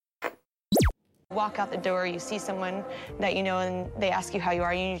Walk out the door, you see someone that you know and they ask you how you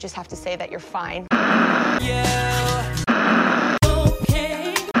are, and you just have to say that you're fine. Yeah.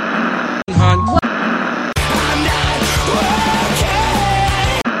 Okay. I'm not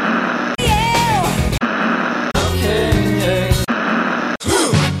okay. Okay.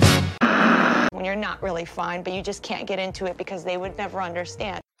 When you're not really fine, but you just can't get into it because they would never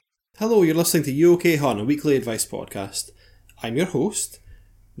understand. Hello, you're listening to You OK Hon, a weekly advice podcast. I'm your host,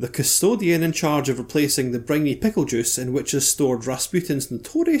 the custodian in charge of replacing the briny pickle juice in which is stored Rasputin's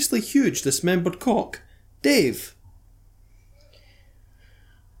notoriously huge dismembered cock, Dave.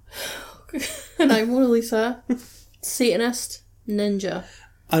 And I'm Mona Lisa, Satanist, ninja.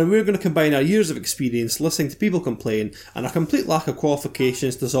 And we're going to combine our years of experience listening to people complain and our complete lack of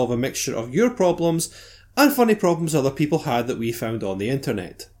qualifications to solve a mixture of your problems and funny problems other people had that we found on the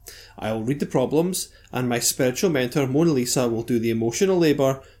internet. I will read the problems, and my spiritual mentor Mona Lisa will do the emotional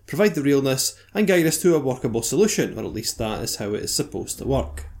labour, provide the realness, and guide us to a workable solution, or at least that is how it is supposed to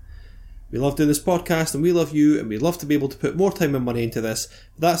work. We love doing this podcast, and we love you, and we'd love to be able to put more time and money into this,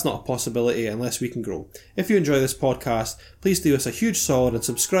 but that's not a possibility unless we can grow. If you enjoy this podcast, please do us a huge solid and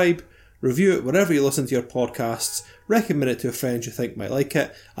subscribe, review it wherever you listen to your podcasts, recommend it to a friend you think might like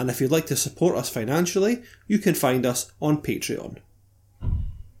it, and if you'd like to support us financially, you can find us on Patreon.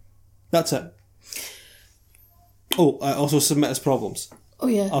 That's it. Oh, I also submit us problems. Oh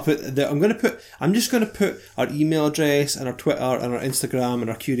yeah. I'm just going to put our email address and our Twitter and our Instagram and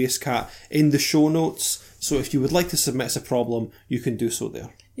our Curious Cat in the show notes. So if you would like to submit us a problem, you can do so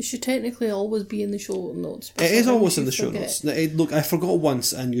there. It should technically always be in the show notes. It is always in the show notes. Look, I forgot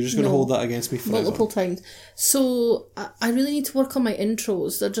once, and you're just going to hold that against me forever. Multiple times. So I really need to work on my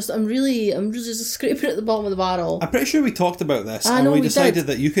intros. I'm really just scraping at the bottom of the barrel. I'm pretty sure we talked about this, and we decided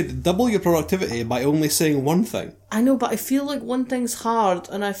that you could double your productivity by only saying one thing. I know, but I feel like one thing's hard,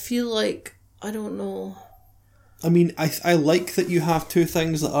 and I feel like I don't know. I mean, I like that you have two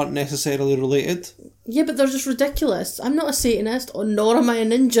things that aren't necessarily related. Yeah, but they're just ridiculous. I'm not a Satanist, nor am I a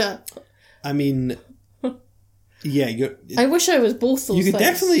ninja. I mean, yeah, I wish I was both those things. You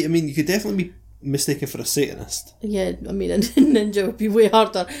could definitely be mistaken for a Satanist. Yeah, I mean, a ninja would be way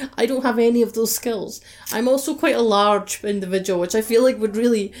harder. I don't have any of those skills. I'm also quite a large individual, which I feel like would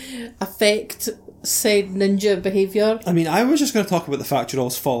really affect said ninja behaviour. I mean, I was just going to talk about the fact you're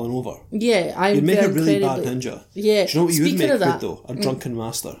always falling over. Yeah, I'm You'd make a really incredibly bad ninja. Yeah. Do you know what you would make good, though? A drunken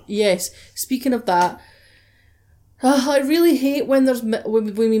master. Yes. Speaking of that, I really hate when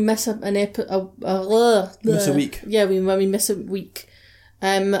when we miss Miss a week. Yeah, when we miss a week.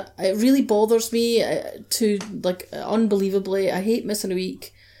 It really bothers me unbelievably. I hate missing a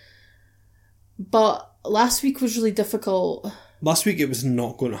week. But last week was really difficult. Last week it was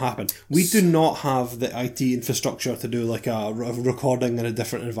not going to happen. We do not have the IT infrastructure to do like a recording in a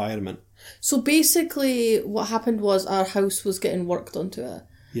different environment. So basically what happened was our house was getting work done to it.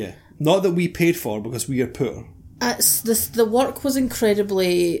 Yeah. Not that we paid for because we are poor. The work was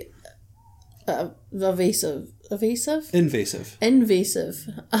incredibly invasive. Invasive.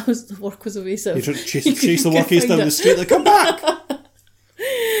 The work was evasive. You chase the workies down the street like, come back!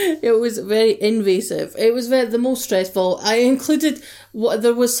 It was very invasive. It was the most stressful.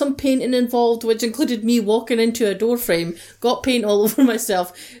 There was some painting involved, which included me walking into a door frame, got paint all over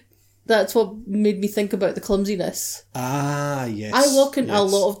myself. That's what made me think about the clumsiness. Ah, yes. I walk into a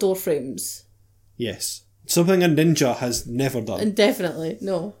lot of door frames. Yes. Something a ninja has never done. And definitely,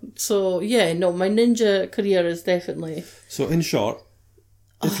 no. So, yeah, no, my ninja career is definitely... So, in short,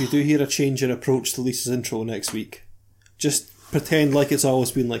 if you do hear a change in approach to Lisa's intro next week, just pretend like it's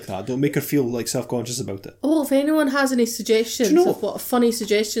always been like that. Don't make her feel like self-conscious about it. Oh, if anyone has any suggestions funny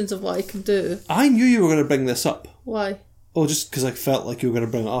suggestions of what I can do. I knew you were going to bring this up. Why? Oh, just because I felt like you were going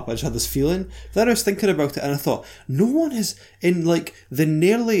to bring it up. I just had this feeling. Then I was thinking about it and I thought, no one has, in like the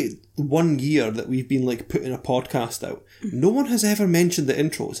nearly 1 year that we've been like putting a podcast out, no one has ever mentioned the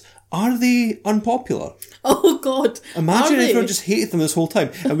intros. Are they unpopular? Oh God! Imagine everyone just hated them this whole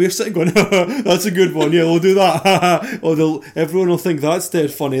time, and we're sitting going, "That's a good one. Yeah, we'll do that." Everyone will think that's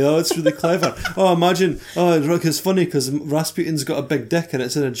dead funny. That's really clever. Oh, imagine! Oh, it's funny because Rasputin's got a big dick and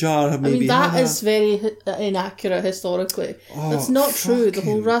it's in a jar. Maybe. I mean, that is very inaccurate historically. That's not true. The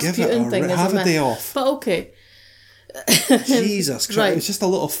whole Rasputin thing is have a day off. But okay. Jesus Christ, right. It's just a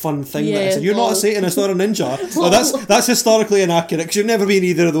little fun thing. Yeah, you're not a Satanist or a ninja. That's historically inaccurate because you've never been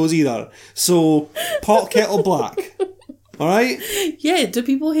either of those either. So, pot kettle black. Alright? Yeah, do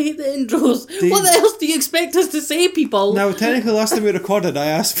people hate the intros? What else do you expect us to say, people? Now, technically, last time we recorded, I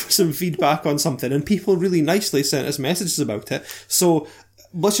asked for some feedback on something and people really nicely sent us messages about it. So,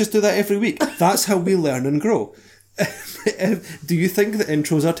 let's just do that every week. That's how we learn and grow. Do you think that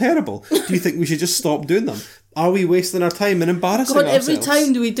intros are terrible? Do you think we should just stop doing them? Are we wasting our time and embarrassing God, ourselves? every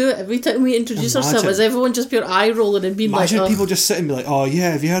time do we do it? Every time we introduce ourselves, is everyone just pure eye rolling and being Imagine like, people just sit and be like, oh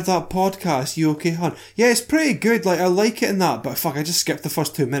yeah, have you heard that podcast? You okay, hon? Yeah, it's pretty good. Like, I like it and that, but fuck, I just skipped the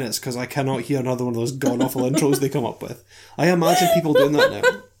first 2 minutes because I cannot hear another one of those god-awful intros they come up with. I imagine people doing that now.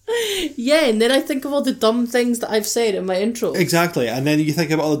 Yeah, and then I think of all the dumb things that I've said in my intro. Exactly, and then you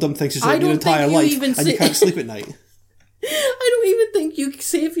think about all the dumb things you said in your entire life, and you can't sleep at night. I don't even think you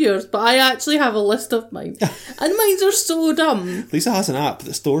save yours, but I actually have a list of mine. And mine are so dumb. Lisa has an app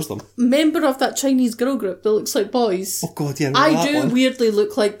that stores them. Member of that Chinese girl group that looks like boys. Oh god, yeah, I that do one. weirdly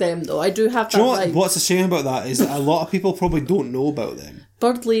look like them, though. I do have that Do you know vibe. what's a shame about that is that a lot of people probably don't know about them.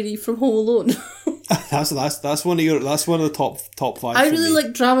 Bird Lady from Home Alone. That's one of the top 5. I for really me.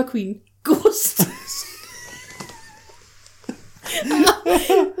 like Drama Queen. Ghost.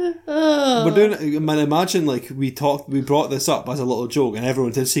 We're doing it. Man, imagine like we brought this up as a little joke, and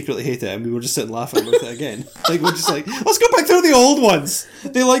everyone did secretly hate it, and we were just sitting laughing about it again. Like we're just like, let's go back through the old ones.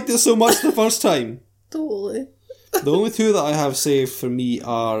 They liked it so much the first time. Totally. The only two that I have saved for me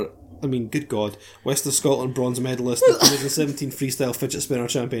are, I mean, good God, West of Scotland bronze medalist at the 2017 Freestyle Fidget Spinner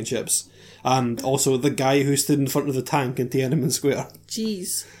Championships, and also the guy who stood in front of the tank in Tiananmen Square.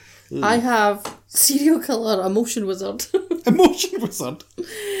 Jeez. I have serial killer, emotion wizard, Emotion wizard.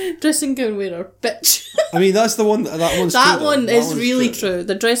 dressing gown wearer, bitch. I mean, that's the one. That one's That true, though. one That is one's really true.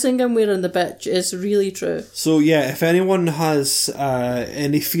 The dressing gown wearer and the bitch is really true. So yeah, if anyone has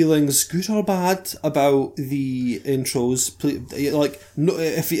any feelings, good or bad, about the intros, please, like, no,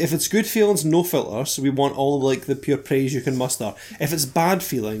 if it's good feelings, no filters. We want all like the pure praise you can muster. If it's bad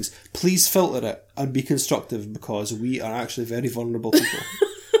feelings, please filter it and be constructive, because we are actually very vulnerable people.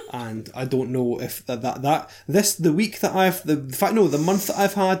 And I don't know if the month that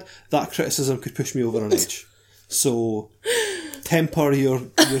I've had, that criticism could push me over an edge. So temper your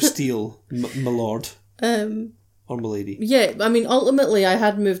steel, my lord. Or my lady. Yeah, I mean, ultimately I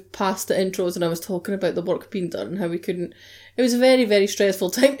had moved past the intros and I was talking about the work being done and how we couldn't... It was a very, very stressful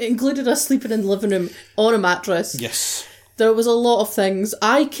time. It included us sleeping in the living room on a mattress. Yes. There was a lot of things.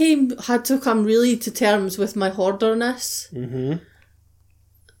 I had to come really to terms with my hoarderness. Mm-hmm.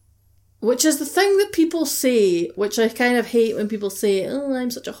 Which is the thing that people say, which I kind of hate when people say, oh, I'm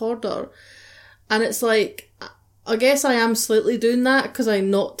such a hoarder. And it's like, I guess I am slightly doing that because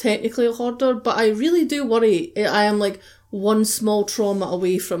I'm not technically a hoarder, but I really do worry. I am like one small trauma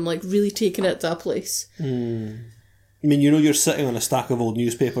away from like really taking it to a place. I mean, you're sitting on a stack of old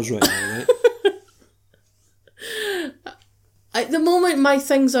newspapers right now, right? At the moment, my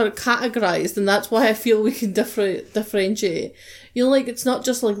things are categorised, and that's why I feel we can differentiate. You know, like, it's not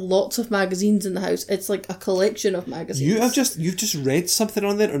just, like, lots of magazines in the house. It's, like, a collection of magazines. You've just read something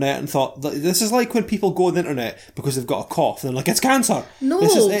on the internet and thought, this is like when people go on the internet because they've got a cough, and they're like, it's cancer! No!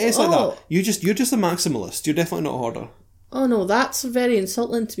 It is like that. You're just a maximalist. You're definitely not a hoarder. Oh, no, that's very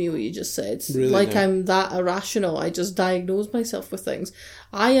insulting to me, what you just said. Really, like, no. I'm that irrational. I just diagnose myself with things.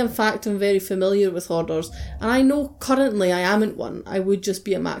 I, in fact, am very familiar with hoarders, and I know currently I amn't one. I would just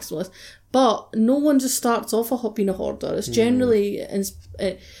be a maximalist. But no one just starts off being a hoarder. It's generally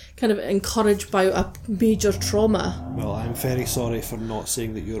kind of encouraged by a major trauma. Well, I'm very sorry for not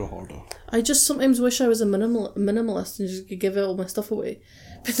saying that you're a hoarder. I just sometimes wish I was a minimalist and just could give all my stuff away.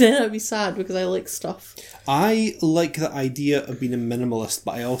 But then I'd be sad because I like stuff. I like the idea of being a minimalist,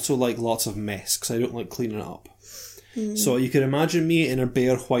 but I also like lots of mess because I don't like cleaning it up. So you can imagine me in a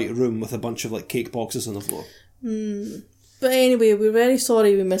bare white room with a bunch of like cake boxes on the floor. But anyway, we're very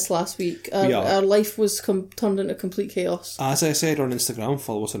sorry we missed last week. are. Our life was turned into complete chaos. As I said on Instagram,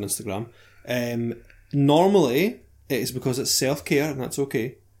 follow us on Instagram. Normally it is because it's self-care and that's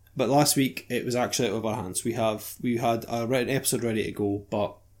okay. But last week it was actually out of our hands. We had a written episode ready to go,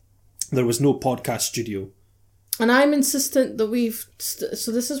 but there was no podcast studio. And I'm insistent that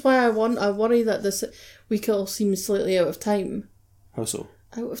so this is why I worry that this week all seems slightly out of time. How so?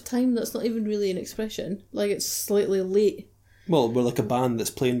 Out of time? That's not even really an expression. Like, it's slightly late. Well, we're like a band that's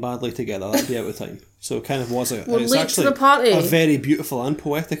playing badly together. That'd be out of time. So it kind of was We're late to the party. A very beautiful and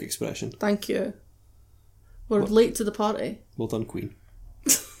poetic expression. Thank you. We're late to the party. Well done, Queen.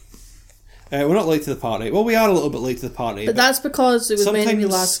 We're not late to the party. Well, we are a little bit late to the party. But that's because it was meant to be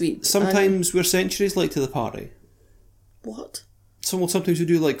last week. Sometimes we're centuries late to the party. What? Sometimes we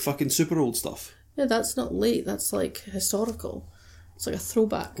do like fucking super old stuff. Yeah, that's not late. That's like historical. It's like a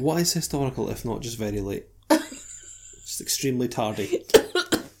throwback. What is historical if not just very late? Just extremely tardy.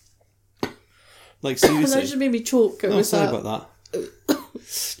 Like, seriously. That just made me choke. No, sorry about that.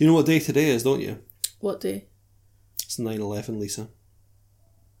 You know what day today is, don't you? What day? It's 9/11, Lisa.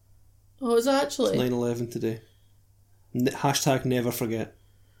 Oh, is it actually? It's 9/11 today. Hashtag never forget.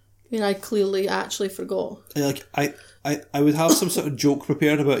 I mean, I clearly actually forgot. Like, I would have some sort of joke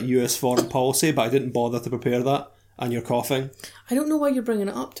prepared about US foreign policy, but I didn't bother to prepare that, and you're coughing. I don't know why you're bringing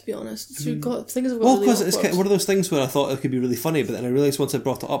it up, to be honest. So you've got things about Well, really because it's awkward. one of those things where I thought it could be really funny, but then I realised once I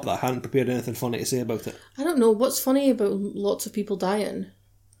brought it up that I hadn't prepared anything funny to say about it. I don't know. What's funny about lots of people dying?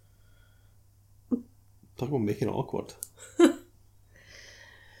 Talk about making it awkward.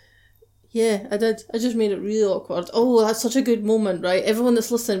 Yeah, I did. I just made it really awkward. Oh, that's such a good moment, right? Everyone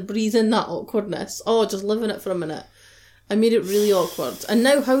that's listening, breathe in that awkwardness. Oh, just live in it for a minute. I made it really awkward. And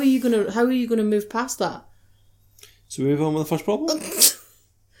now, how are you gonna move past that? So we move on with the first problem?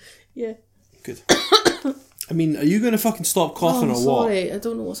 Yeah. Good. I mean, are you going to fucking stop coughing I'm or what? sorry, I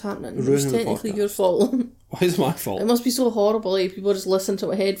don't know what's happening. It's Ruining the technically podcast. your fault. Why is it my fault? It must be so horrible. Like, people just listen to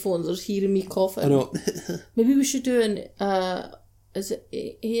my headphones. They're just hearing me coughing. I know. Maybe we should do an is it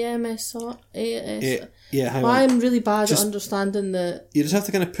AMSR? Yeah, hang Well, on. I'm really bad Just- at understanding the. You just have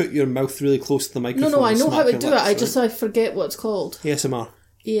to kind of put your mouth really close to the No, microphone. no, I and know smack how to your do it. lips, I just right? I forget what it's called. ASMR.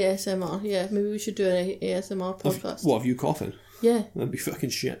 ASMR. Yeah, maybe we should do an ASMR podcast. What, have you coughing? Yeah, That'd be fucking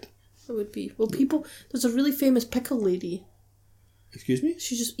shit. it would be. Well, people. There's a really famous pickle lady. Excuse me?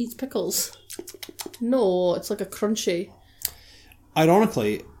 She just eats pickles. No, it's like a crunchy.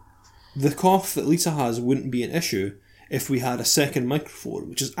 Ironically, the cough that Lisa has wouldn't be an issue if we had a second microphone,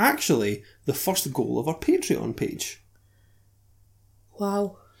 which is actually the first goal of our Patreon page.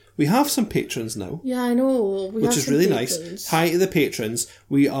 Wow. We have some patrons now, Yeah, I know. We which have is some really patrons. nice. Hi to the patrons.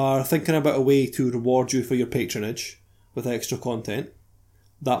 We are thinking about a way to reward you for your patronage with extra content.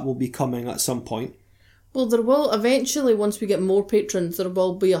 That will be coming at some point. Well, there will eventually, once we get more patrons, there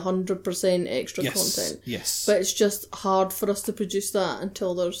will be 100% extra Yes. content. Yes. But it's just hard for us to produce that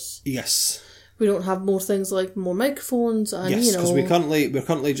until Yes. we don't have more things like more microphones and Yes, you know. because we're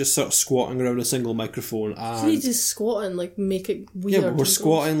currently just sort of squatting around a single microphone and We just squat and like make it weird. yeah, but we're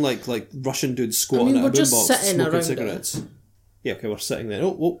squatting like Russian dudes squatting I mean, at we're a just boombox sitting smoking around cigarettes. Yeah, okay, we're sitting there.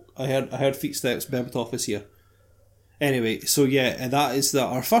 Oh, I heard footsteps. Berbert is here. Anyway, so yeah, and that is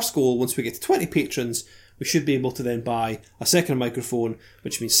our first goal. Once we get to 20 patrons, we should be able to then buy a second microphone,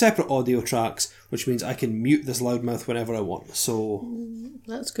 which means separate audio tracks, which means I can mute this loudmouth whenever I want. So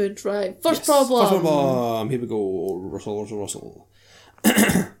That's good, right? First yes. problem. First problem. Here we go. Russell.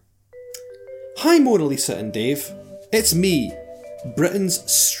 Hi, Mona Lisa and Dave. It's me, Britain's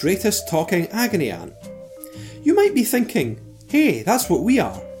straightest talking agony aunt. You might be thinking, hey, that's what we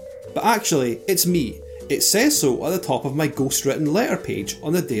are. But actually, it's me. It says so at the top of my ghostwritten letter page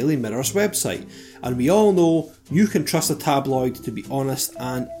on the Daily Mirror's website, and we all know you can trust a tabloid to be honest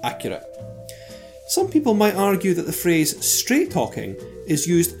and accurate. Some people might argue that the phrase straight talking is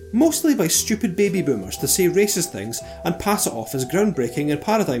used mostly by stupid baby boomers to say racist things and pass it off as groundbreaking and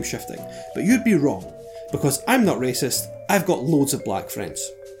paradigm shifting, but you'd be wrong, because I'm not racist, I've got loads of black friends.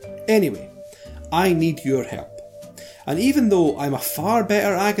 Anyway, I need your help. And even though I'm a far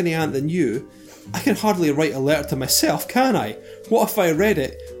better agony aunt than you, I can hardly write a letter to myself, can I? What if I read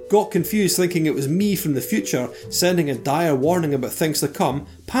it, got confused thinking it was me from the future, sending a dire warning about things to come,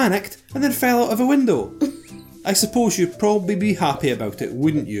 panicked, and then fell out of a window? I suppose you'd probably be happy about it,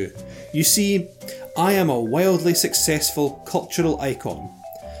 wouldn't you? You see, I am a wildly successful cultural icon.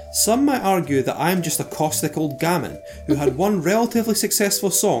 Some might argue that I am just a caustic old gammon who had one relatively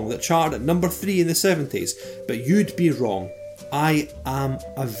successful song that charted at number 3 in the 70s, but you'd be wrong. I am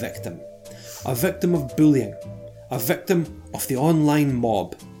a victim. A victim of bullying. A victim of the online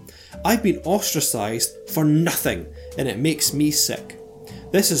mob. I've been ostracised for nothing, and it makes me sick.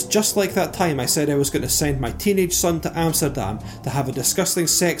 This is just like that time I said I was going to send my teenage son to Amsterdam to have a disgusting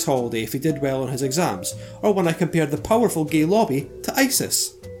sex holiday if he did well on his exams, or when I compared the powerful gay lobby to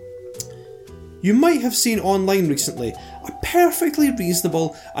ISIS. You might have seen online recently a perfectly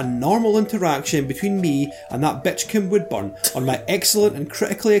reasonable and normal interaction between me and that bitch Kim Woodburn on my excellent and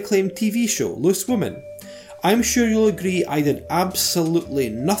critically acclaimed TV show, Loose Women. I'm sure you'll agree I did absolutely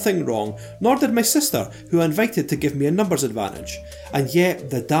nothing wrong, nor did my sister, who I invited to give me a numbers advantage. And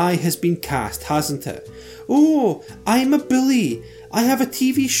yet the die has been cast, hasn't it? Oh, I'm a bully. I have a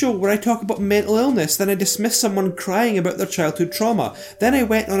TV show where I talk about mental illness, then I dismiss someone crying about their childhood trauma. Then I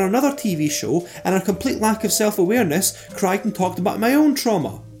went on another TV show and, in a complete lack of self-awareness, cried and talked about my own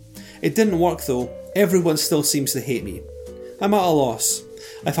trauma. It didn't work though. Everyone still seems to hate me. I'm at a loss.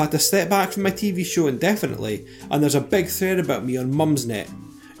 I've had to step back from my TV show indefinitely, and there's a big thread about me on Mumsnet.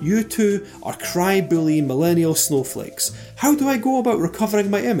 You two are cry-bully millennial snowflakes. How do I go about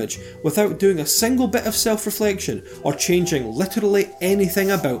recovering my image without doing a single bit of self-reflection or changing literally anything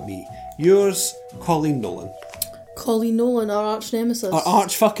about me? Yours, Colleen Nolan. Colleen Nolan, our arch nemesis. Our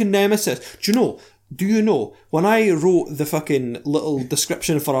arch fucking nemesis. Do you know, do you know, when I wrote the fucking little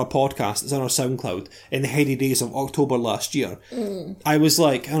description for our podcast that's on our SoundCloud in the heady days of October last year, I was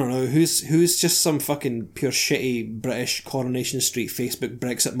like, I don't know, who's just some fucking pure shitty British Coronation Street Facebook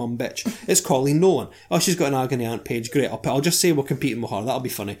Brexit mum bitch? It's Colleen Nolan. Oh, she's got an agony aunt page. Great, I'll just say we're competing with her. That'll be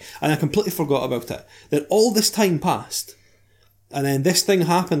funny. And I completely forgot about it. Then all this time passed. And then this thing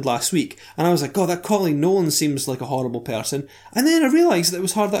happened last week, and I was like, God, that Colleen Nolan seems like a horrible person. And then I realised that it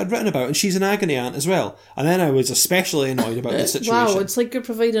was her that I'd written about, and she's an agony aunt as well. And then I was especially annoyed about the situation. Wow, it's like you're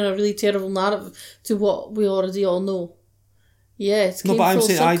providing a really terrible narrative to what we already all know. Yeah, it's No, but I'm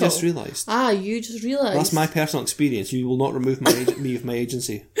saying circle. I just realised. You just realised. That's my personal experience. You will not remove me of my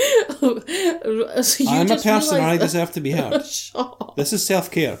agency. So I'm a person and I deserve to be heard. Shut up. This is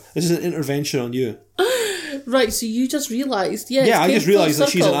self-care. This is an intervention on you. Right, so you just realised, yeah. Yeah, I just realised that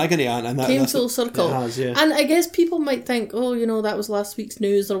she's an agony aunt, and that's full circle. It has, yeah. And I guess people might think, oh, you know, that was last week's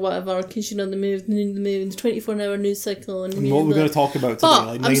news or whatever, because you know the 24-hour news cycle. And what we're going to talk about today, but,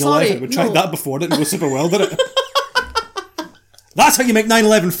 like I'm 9/11. sorry, We tried that before, didn't go super well, did it? That's how you make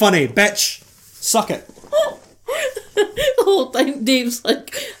 9/11 funny, bitch. Suck it. The whole time Dave's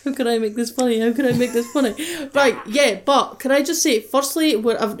like, how can I make this funny? How can I make this funny? Right, yeah, but can I just say, firstly,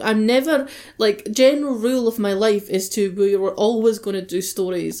 I'm never, like, general rule of my life is we were always going to do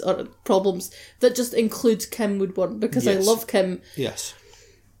stories or problems that just include Kim Woodburn, because I Yes. love Kim Yes.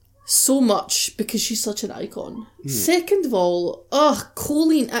 so much, because she's such an icon. Second of all,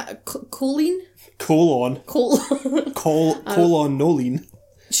 Colleen. Colon Nolan.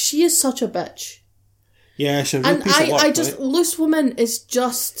 She is such a bitch. Yeah, she's a real And piece of work, I just, right? Loose Women is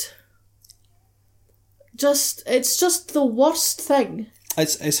just, it's just the worst thing.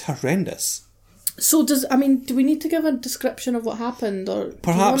 It's horrendous. So do we need to give a description of what happened, or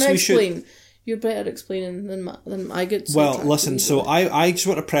Perhaps do you we should. explain? You're better explaining than I get. Well, listen, so I just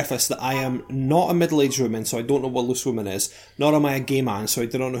want to preface that I am not a middle-aged woman, so I don't know what Loose Woman is, nor am I a gay man, so I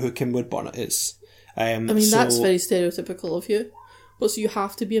do not know who Kim Woodburn is. That's very stereotypical of you. But so you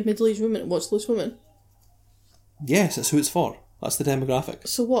have to be a middle-aged woman to watch Loose Women? Yes, that's who it's for. That's the demographic.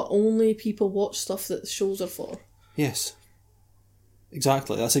 So what, only people watch stuff that the shows are for? Yes.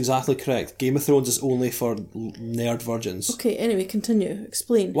 Exactly, that's exactly correct. Game of Thrones is only for nerd virgins. Okay, anyway, continue.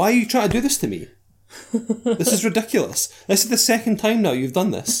 Explain. Why are you trying to do this to me? This is ridiculous. This is the second time now you've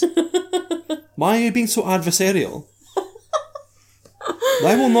done this. Why are you being so adversarial?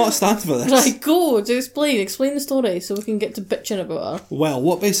 I will not stand for this. Right, go. Explain the story so we can get to bitching about her. Well,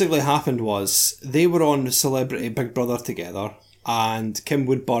 what basically happened was they were on Celebrity Big Brother together, and Kim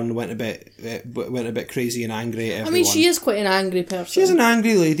Woodburn went a bit crazy and angry at everyone. I mean, she is quite an angry person. She's an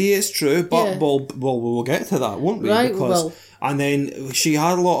angry lady, it's true, but Yeah. we'll get to that, won't we? Right, we will. And then she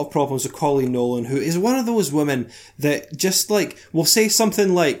had a lot of problems with Colleen Nolan, who is one of those women that just will say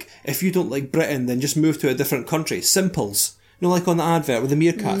something like, if you don't like Britain, then just move to a different country. Simples. You know, like on the advert with the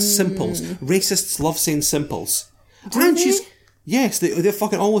meerkats, simples. Racists love saying simples. Do they? Yes, they're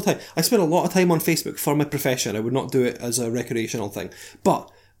fucking all the time. I spend a lot of time on Facebook for my profession. I would not do it as a recreational thing.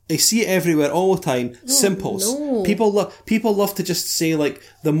 But I see it everywhere all the time. Simples. no. People love to just say like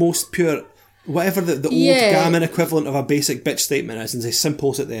the most pure, whatever the old Yeah. gammon equivalent of a basic bitch statement is, and say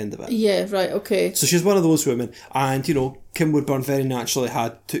simples at the end of it. Yeah, right, okay. So she's one of those women, and Kim Woodburn very naturally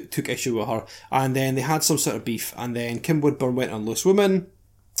took issue with her, and then they had some sort of beef, and then Kim Woodburn went on Loose Women,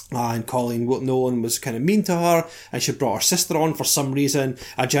 and Colleen Nolan was kind of mean to her, and she brought her sister on for some reason.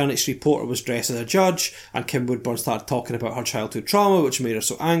 A journalist reporter was dressed as a judge, and Kim Woodburn started talking about her childhood trauma, which made her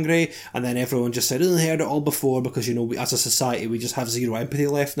so angry, and then everyone just said, I heard it all before, because, we, as a society, we just have zero empathy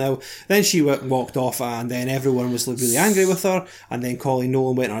left now. Then she walked off, and then everyone was really angry with her, and then Colleen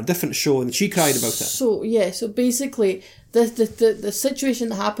Nolan went on a different show, and she cried about it. So basically, the situation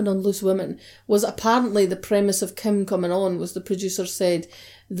that happened on Loose Women was apparently the premise of Kim coming on was the producer said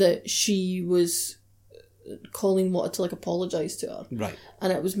that Colleen wanted to apologise to her. Right.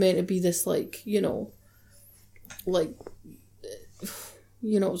 And it was meant to be this it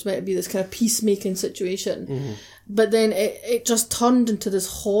was meant to be this kind of peacemaking situation. Mm-hmm. But then it just turned into this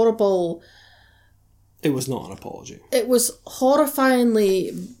horrible... It was not an apology. It was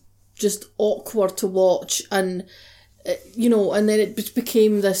horrifyingly just awkward to watch, and and then it just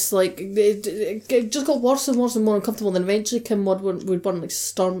became this it just got worse and worse and more uncomfortable. And then eventually Kim Woodburn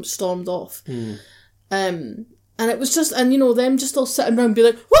stormed off, and it was just them just all sitting around and be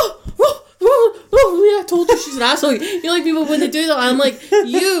like, whoa, whoa. Oh, yeah, I told you she's an asshole. People when they do that, I'm like,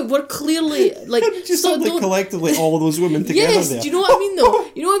 you were clearly Just collectively all of those women together. Yes, there. do you know what I mean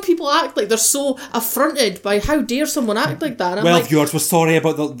though? You know when people act like they're so affronted by how dare someone act like that? And I'm viewers, we're sorry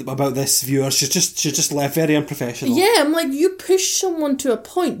about this viewer. She just left very unprofessional. Yeah, I'm like, you push someone to a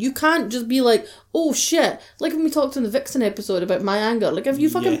point. You can't just be like, oh shit, like when we talked in the Vixen episode about my anger, like if you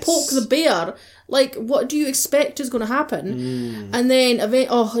fucking poke the bear, like what do you expect is going to happen? And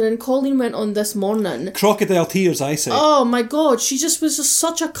then Colleen went on this morning. Crocodile tears, I say. Oh my god, she just was just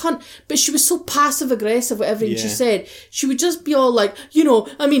such a cunt, but she was so passive aggressive with everything she said. She would just be all like,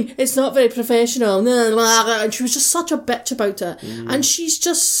 I mean, it's not very professional, and she was just such a bitch about it. And she's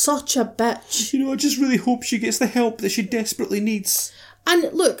just such a bitch. I just really hope she gets the help that she desperately needs.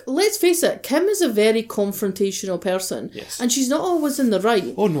 And look, let's face it, Kim is a very confrontational person. Yes. And she's not always in the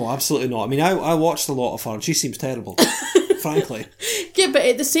right. Oh no, absolutely not. I mean, I watched a lot of her and she seems terrible, frankly. Yeah, but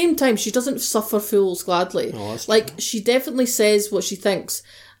at the same time, she doesn't suffer fools gladly. No, that's like, true. she definitely says what she thinks.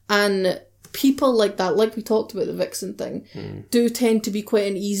 And people like that, like we talked about the Vixen thing, do tend to be quite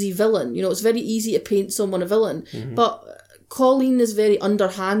an easy villain. It's very easy to paint someone a villain. But Colleen is very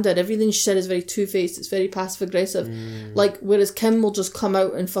underhanded. Everything she said is very two-faced. It's very passive-aggressive. Like, whereas Kim will just come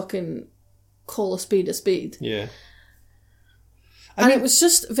out and fucking call a spade a spade. Yeah. And it was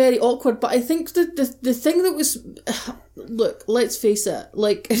just very awkward. But I think the thing that was... Look, let's face it.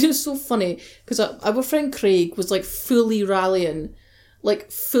 Like, it was so funny. Because our friend Craig was, like, fully rallying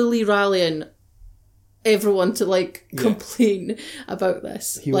everyone to complain about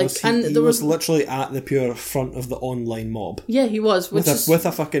this. He was literally at the pure front of the online mob. Yeah, he was. With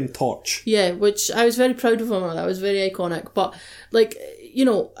a fucking torch. Yeah, which I was very proud of him. That was very iconic. But,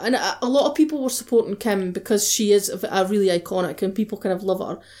 and a lot of people were supporting Kim because she is a really iconic and people kind of love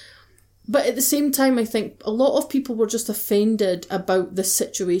her. But at the same time, I think a lot of people were just offended about the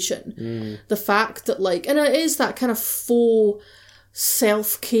situation. The fact that, and it is that kind of faux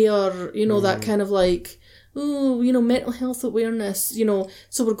self-care, that kind of mental health awareness,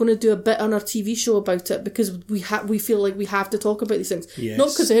 so we're going to do a bit on our TV show about it because we feel like we have to talk about these things. Yes. Not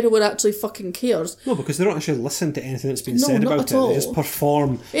because anyone actually fucking cares. No, because they don't actually listen to anything that's been said about it. All. They just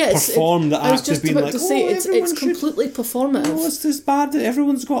perform the I was act just of being about to say, it's should... completely performative. No, it's just bad that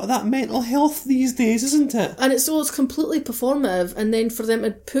everyone's got that mental health these days, isn't it? And it's completely performative, and then for them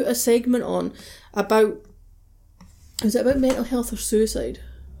to put a segment on about... Is it about mental health or suicide?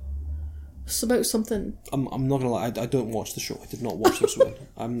 It's about something. I'm not gonna lie, I don't watch the show. I did not watch this one.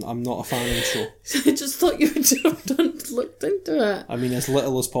 I'm not a fan of the show. I just thought you would have looked into it. I mean, as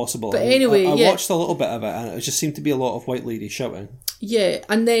little as possible. But anyway, I watched a little bit of it, and it just seemed to be a lot of white ladies shouting. Yeah,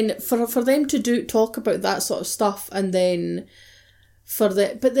 and then for them to talk about that sort of stuff, and then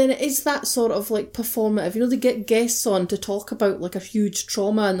but then it is that sort of performative. They get guests on to talk about a huge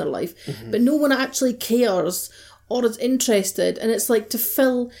trauma in their life, but no one actually cares or is interested, and it's to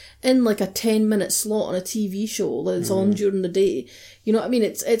fill in a 10-minute slot on a TV show that's on during the day. You know what I mean?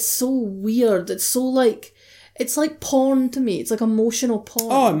 It's so weird. It's so it's like porn to me. It's emotional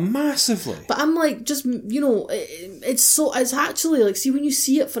porn. Oh, massively. But I'm it's actually see when you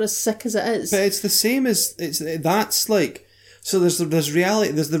see it for as sick as it is. But it's the same as so there's the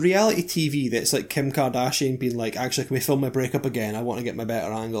reality TV that's Kim Kardashian being actually, can we film my breakup again? I want to get my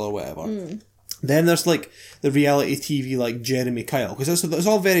better angle or whatever. Then there's the reality TV Jeremy Kyle, because it's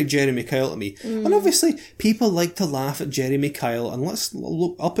all very Jeremy Kyle to me. And obviously people like to laugh at Jeremy Kyle, and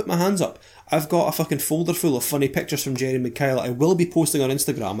I'll put my hands up. I've got a fucking folder full of funny pictures from Jeremy Kyle I will be posting on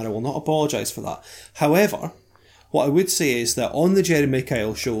Instagram, and I will not apologise for that. However, what I would say is that on the Jeremy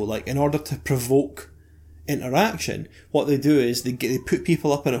Kyle show, in order to provoke interaction, what they do is they put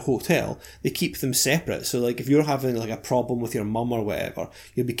people up in a hotel, they keep them separate. So if you're having a problem with your mum or whatever,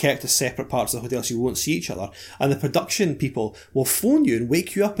 you'll be kept as separate parts of the hotel so you won't see each other, and the production people will phone you and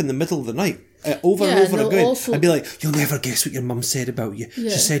wake you up in the middle of the night over and over again and be like, you'll never guess what your mum said about you. She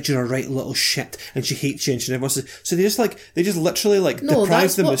said you're a right little shit and she hates you and she never wants to. So they just literally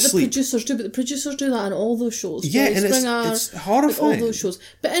deprive them of sleep. The producers do, but the producers do that in all those shows. Yeah, and it's horrifying. All those shows.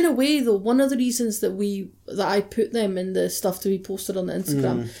 But in a way though, one of the reasons that I put them in the stuff to be posted on the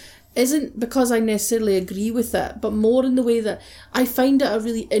Instagram isn't because I necessarily agree with it, but more in the way that I find it a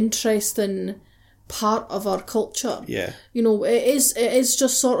really interesting part of our culture. Yeah. It is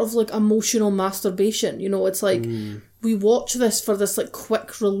just sort of emotional masturbation. It's we watch this for this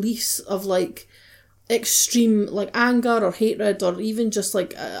quick release of extreme anger or hatred or even just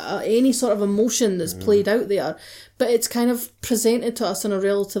any sort of emotion that's played out there, but it's kind of presented to us in a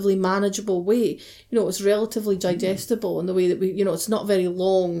relatively manageable way. It's relatively digestible in the way that we, it's not very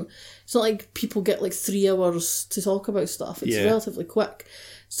long. It's not like people get 3 hours to talk about stuff. It's relatively quick.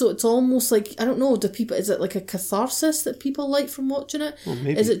 So it's almost I don't know, is it a catharsis that people like from watching it? Well,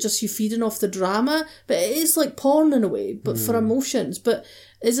 maybe. Is it just you feeding off the drama? But it is like porn in a way, but for emotions. But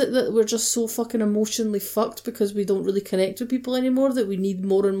Is it that we're just so fucking emotionally fucked because we don't really connect with people anymore that we need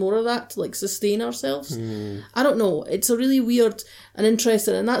more and more of that to like sustain ourselves? I don't know. It's a really weird and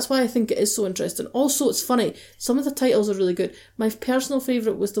interesting, and that's why I think it is so interesting. Also, it's funny. Some of the titles are really good. My personal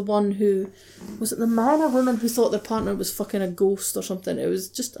favourite was the one who... Was it the man or woman who thought their partner was fucking a ghost or something? It was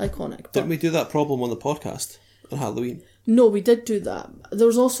just iconic. But Didn't we do that problem on the podcast on Halloween? no, we did do that. There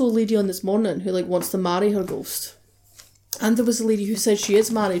was also a lady on This Morning who like wants to marry her ghost. And there was a lady who said she is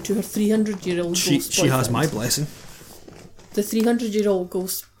married to her 300-year-old ghost boyfriend. She has my blessing. The 300-year-old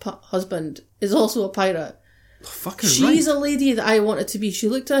ghost husband is also a pirate. Fucking She's right. a lady that I wanted to be. She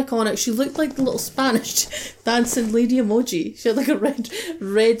looked iconic. She looked like the little Spanish dancing lady emoji. She had like a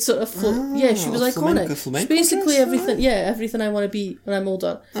red sort of float. Yeah, she was iconic. Flamenco She's basically dress, everything. Yeah, everything I want to be when I'm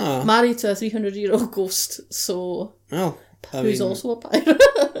older. Married to a 300-year-old ghost. So Well, who's also a pirate.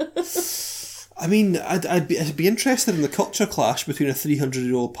 I mean, I'd be interested in the culture clash between a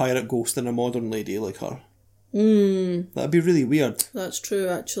 300-year-old pirate ghost and a modern lady like her. That'd be really weird. That's true,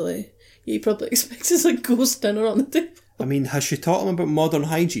 actually. Yeah, you probably expect it's a ghost dinner on the table. I mean, has she taught him about modern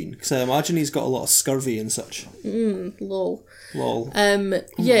hygiene? Because I imagine he's got a lot of scurvy and such. Lol. Lol.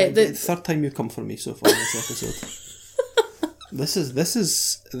 Yeah, The third time you've come for me so far in this episode. This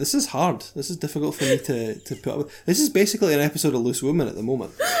is hard. This is difficult for me to put up with. This is basically an episode of Loose Woman at the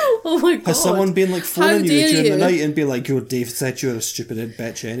moment. Oh my god. Has someone been like How phoning you dare during you? the night and be like, "Your Dave said you're a stupid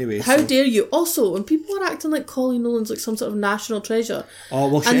bitch anyway." How so. dare you? Also, when people are acting like Colleen Nolan's like some sort of national treasure, Oh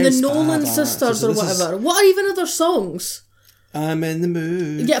well, she and the is. Nolan sisters So or this is- whatever, what are even other songs? I'm in the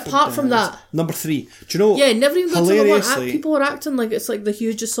mood. Yeah, for apart from dance. that. Number 3. Do you know? Yeah, never even got to number one. hilariously- People are acting like it's like the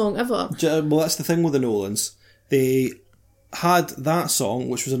hugest song ever. Well, that's the thing with the Nolans. They had that song,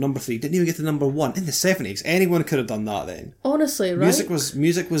 which was a number 3, didn't even get to number 1 in the 70s. Anyone could have done that then. Honestly, right?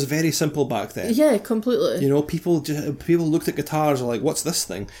 Music was very simple back then. Yeah, completely. You know, people looked at guitars and were like, "What's this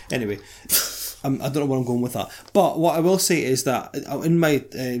thing?" Anyway, I don't know where I'm going with that. But what I will say is that in my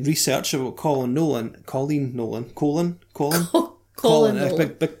research about Colin Nolan, Colin, Colin Colin. Colin.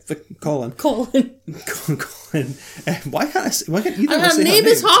 Why can't either of And us her say name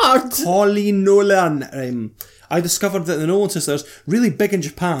is hard. Colleen Nolan. I discovered that the Nolan sisters really big in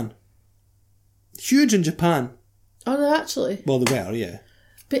Japan, huge in Japan. Are they actually? Well, they were, yeah.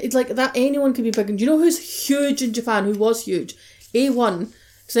 But it's like that, anyone can be big. And do you know who's huge in Japan? Who was huge? A1.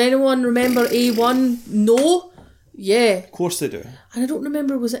 Does anyone remember A1? No? Yeah. Of course they do. And I don't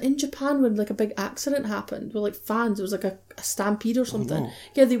remember, was it in Japan when like a big accident happened with like fans? It was like a stampede or something. no.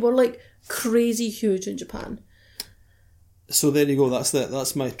 Yeah, they were like crazy huge in Japan. So there you go.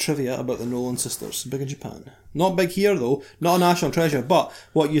 That's my trivia about the Nolan sisters. Big in Japan, not big here though. Not a national treasure. But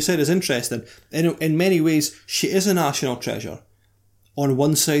what you said is interesting. In many ways, she is a national treasure. On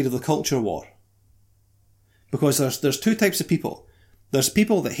one side of the culture war, because there's two types of people. There's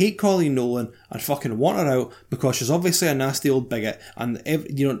people that hate Colleen Nolan and fucking want her out because she's obviously a nasty old bigot, and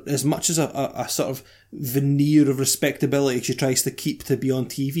as much as a sort of veneer of respectability she tries to keep to be on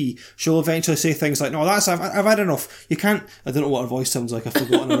TV, she'll eventually say things like, "No, I've had enough. You can't." I don't know what her voice sounds like. I've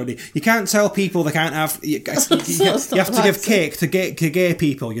forgotten already. You can't tell people they can't have. You have to give cake to gay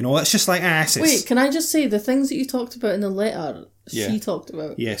people. You know, it's just like asses. Wait, can I just say the things that you talked about in the letter? Yeah. She talked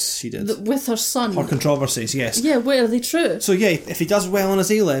about. Yes, she did. With her son. Her controversies, yes. Yeah, wait, are they true? So yeah, if he does well on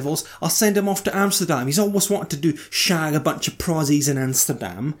his A-levels, I'll send him off to Amsterdam. He's always wanted to do shag a bunch of prozzies in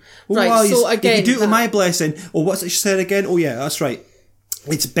Amsterdam. Well, Right, so he again, could do it with my blessing. Oh, what's it she said again? Oh yeah, that's right.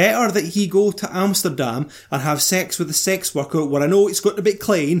 It's better that he go to Amsterdam and have sex with a sex worker where I know it's going to be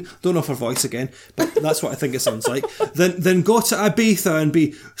clean. Don't know if her voice again, but that's what I think it sounds like. Than go to Ibiza and be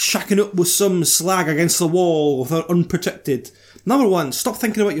shacking up with some slag against the wall with her unprotected. Number 1, stop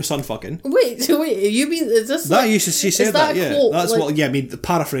thinking about your son fucking. Wait, you mean, is this That like, she said that, yeah. quote, That's like, what, yeah, I mean,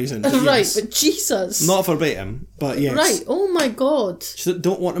 paraphrasing. But right, yes. but Jesus. Not verbatim, but yes. Right, oh my god. She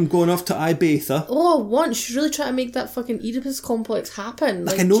don't want him going off to Ibiza. Oh, once she's really trying to make that fucking Oedipus complex happen.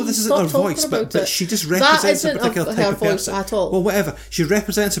 Like, I know this isn't her stop talking voice, about but it. she just That represents a isn't particular type her of voice person. at all. Well, whatever. She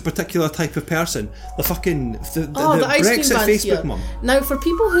represents a particular type of person. The fucking the ice cream Brexit van's Facebook here. mum. Now, for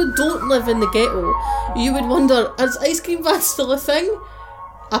people who don't live in the ghetto, you would wonder, is ice cream van still a thing?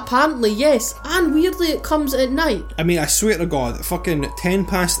 Apparently, yes. And weirdly, it comes at night. I mean, I swear to God, fucking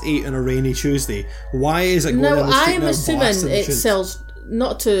 8:10 on a rainy Tuesday. Why is it going Now, down the street I'm now assuming blasting the it tunes? sells,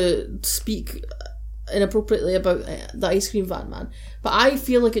 not to speak inappropriately about the ice cream van man, but I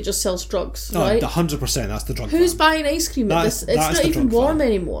feel like it just sells drugs, Oh, right? 100%, that's the drug Who's van. buying ice cream at this? It's That's not the even drug warm van.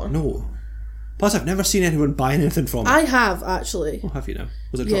 anymore. No. Plus, I've never seen anyone buying anything from it. I have, actually. Oh, have you now?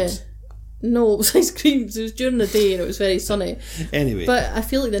 Was it Yeah. drugs? No, it was ice cream. It was during the day and it was very sunny. Anyway. But I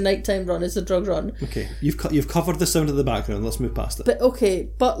feel like the nighttime run is the drug run. Okay, you've covered the sound of the background. Let's move past it. But okay,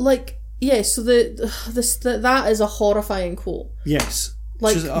 but like, yeah, so that is a horrifying quote. Yes.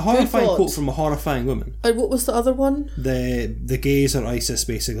 Like, Which is a horrifying good quote God. from a horrifying woman. And what was the other one? The gays are ISIS,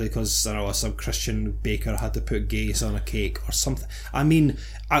 basically, because, I don't know, some Christian baker had to put gays on a cake or something. I mean,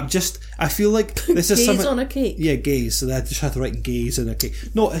 I feel like this is Gays something... on a cake? Yeah, gays, so they just had to write gays on a cake.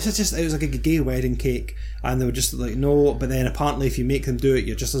 No, it was like a gay wedding cake, and they were just like, no, but then apparently if you make them do it,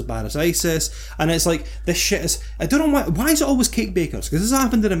 you're just as bad as ISIS. And it's like, this shit is... I don't know why is it always cake bakers? Because this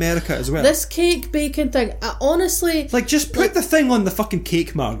happened in America as well. This cake baking thing, honestly... Like, just put the thing on the fucking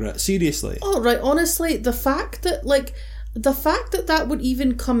cake, Margaret. Seriously. Oh, right, honestly, the fact that that would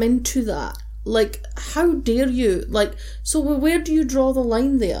even come into that, like, how dare you? Like, so where do you draw the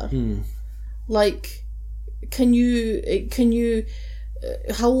line there? Like, can you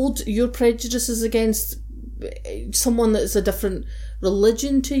hold your prejudices against someone that's a different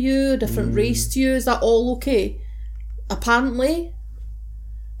religion to you, a different race to you? Is that all okay? Apparently.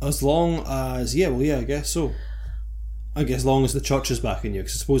 As long as... Yeah, well, yeah, I guess so. I guess as long as the church is backing you,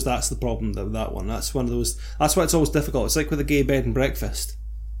 because I suppose that's the problem with that one. That's one of those... That's why it's always difficult. It's like with a gay bed and breakfast.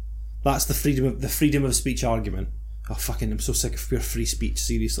 That's the freedom of speech argument. Oh, fucking, I'm so sick of pure free speech,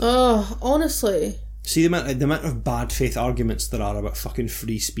 seriously. Honestly. See the amount of bad faith arguments there are about fucking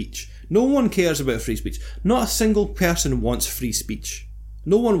free speech. No one cares about free speech. Not a single person wants free speech.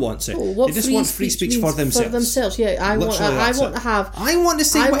 No one wants it. They just want free speech for themselves. For themselves, yeah. I want to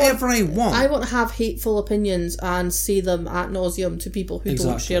say whatever I want. I want to have hateful opinions and say them ad nauseum to people who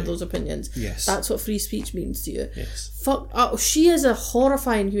don't share those opinions. Yes. That's what free speech means to you. Yes. She is a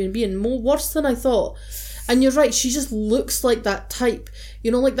horrifying human being, more worse than I thought. And you're right, she just looks like that type. You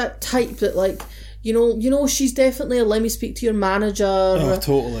know, like that type that, like, you know, she's definitely a let me speak to your manager. Oh,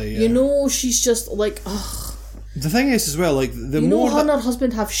 totally, yeah. You know, she's just like, ugh. The thing is, as well, like, the you more... know, her and her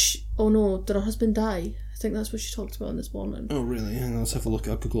husband have... oh no, did her husband die? I think that's what she talked about this morning. Oh, really? Hang on, let's have a look.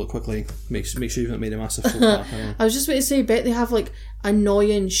 I'll Google it quickly. Make sure you've not made a massive faux pas. I was just about to say, bet they have, like,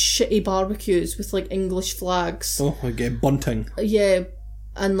 annoying, shitty barbecues with, like, English flags. Oh, again, bunting. Yeah,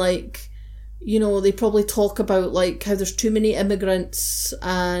 and, like, you know, they probably talk about, like, how there's too many immigrants,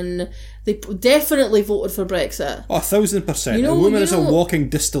 and they definitely voted for Brexit. Oh, 1,000%. You know, a woman is a walking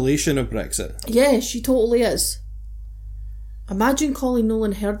distillation of Brexit. Yeah, she totally is. Imagine Colin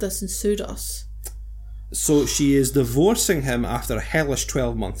Nolan heard this and sued us. So she is divorcing him after a hellish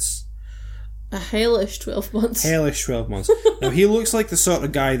 12 months. A hellish 12 months. Hellish 12 months. Now, he looks like the sort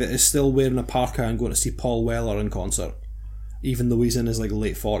of guy that is still wearing a parka and going to see Paul Weller in concert, even though he's in his, like,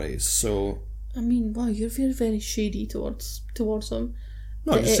 late 40s, so... I mean, wow, you're very shady towards him.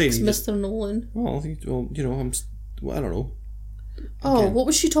 No, I'm just saying... Mr. Nolan. Well, you know, I don't know. Oh, Again. what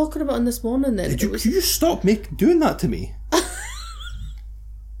was she talking about in this morning then? Could you stop doing that to me?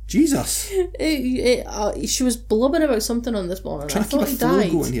 Jesus. She was blubbing about something on this morning. Trying I to keep thought a he flow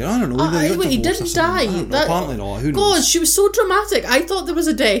died. going here. I don't know. Wait, he didn't die. Apparently not. Who knows? God, she was so dramatic. I thought there was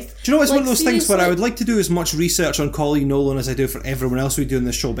a death. Do you know, it's like, one of those things where I seriously? would like to do as much research on Colleen Nolan as I do for everyone else we do in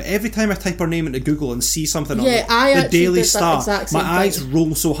this show, but every time I type her name into Google and see something on Yeah, I the actually Daily did that Star, exact my same eyes thing.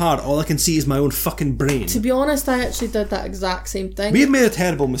 roll so hard, all I can see is my own fucking brain. To be honest, I actually did that exact same thing. We have made a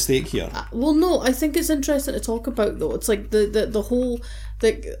terrible mistake here. Well, no, I think it's interesting to talk about, though. It's like the whole...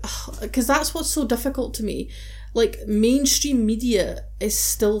 Because that's what's so difficult to me. Like, mainstream media is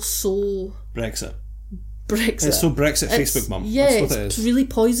still so... Brexit. Brexit. It's so Brexit Facebook mum. Yeah, That's what it it's is. really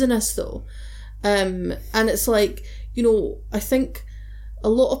poisonous, though. And it's like, you know, I think a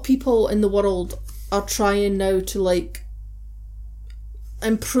lot of people in the world are trying now to, like,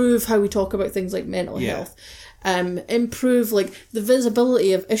 improve how we talk about things like mental health. Improve, like, the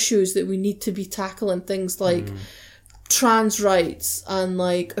visibility of issues that we need to be tackling, things like trans rights and,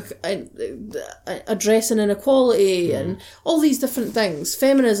 like, addressing inequality and all these different things,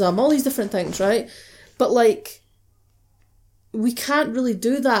 feminism, all these different things, right? But, like, we can't really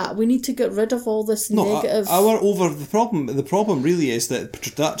do that. We need to get rid of all this negative... The problem really is that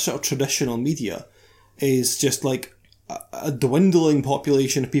that sort of traditional media is just like a dwindling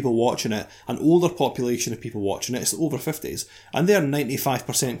population of people watching it, an older population of people watching it. It's over 50s, and they're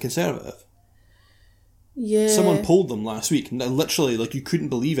 95% conservative. Yeah. Someone polled them last week, and literally, like, you couldn't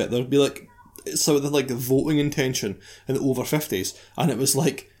believe it. There'd be like the voting intention in the over 50s, and it was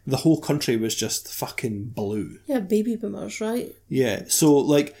like the whole country was just fucking blue. Yeah, baby boomers, right? Yeah, so,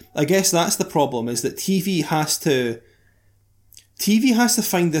 like, I guess that's the problem, is that TV has to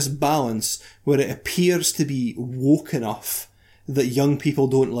find this balance where it appears to be woke enough that young people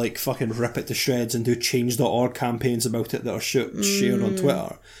don't, like, fucking rip it to shreds and do change.org campaigns about it that are shared on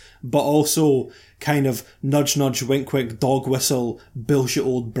Twitter. but also kind of nudge nudge, wink wink, dog whistle, bullshit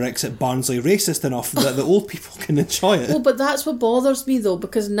old Brexit Barnsley racist enough that the old people can enjoy it. Well, but that's what bothers me though,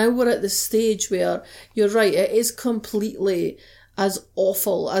 because now we're at the stage where, you're right, it is completely as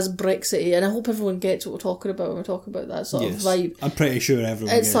awful as Brexit, and I hope everyone gets what we're talking about when we talk about that sort of vibe. I'm pretty sure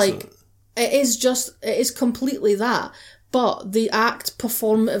everyone It's gets like, it. it is completely that, but they act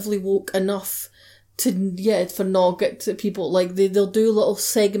performatively woke enough to, for not get to people, like, they'll do little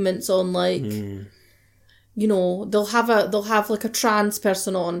segments on, like, you know, they'll have like a trans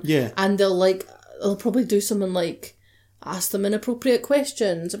person on, and they'll probably do something like, ask them inappropriate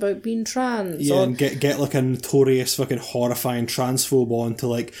questions about being trans. Yeah, and get like a notorious fucking horrifying transphobe on to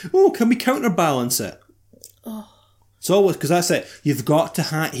like, oh, can we counterbalance it? Oh. It's always, because that's it, you've got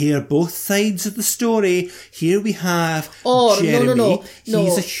to hear both sides of the story. Here we have Jeremy, no.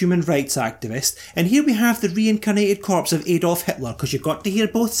 He's a human rights activist, and here we have the reincarnated corpse of Adolf Hitler, because you've got to hear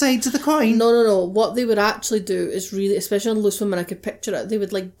both sides of the coin. No. What they would actually do is really, especially on Loose Women, I could picture it, they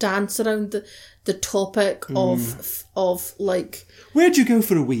would like dance around the topic of like... Where'd you go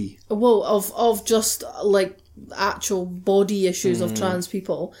for a wee? Well, of just like actual body issues of trans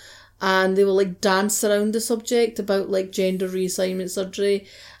people. And they will like dance around the subject about like gender reassignment surgery,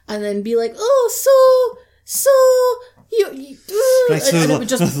 and then be like, oh, so you right, so and it would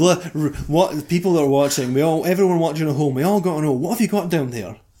just... what people that are watching, everyone watching at home, we all got to know, what have you got down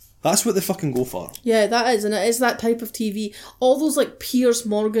there? That's what they fucking go for. Yeah, that is, and it is that type of TV. All those like Piers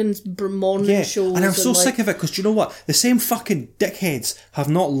Morgan's morning shows. And I'm so sick of it, because do you know what? The same fucking dickheads have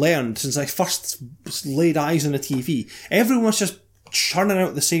not learned since I first laid eyes on the TV. Everyone's just churning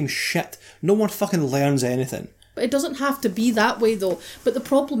out the same shit. No one fucking learns anything. But it doesn't have to be that way though. But the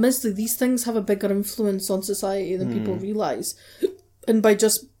problem is that these things have a bigger influence on society than people realise. And by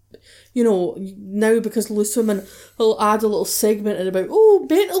just, you know, now because Loose Women will add a little segment in about,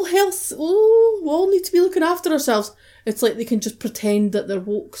 mental health, we all need to be looking after ourselves. It's like they can just pretend that they're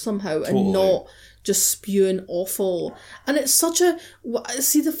woke somehow and not just spewing awful. And it's such a...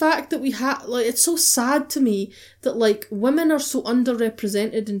 See, the fact that we have... Like, it's so sad to me that, like, women are so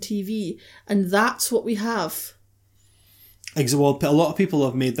underrepresented in TV, and that's what we have. Well, a lot of people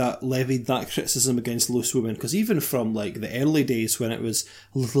have levied that criticism against Loose Women, because even from, like, the early days when it was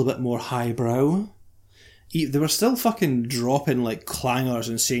a little bit more highbrow, they were still fucking dropping, like, clangers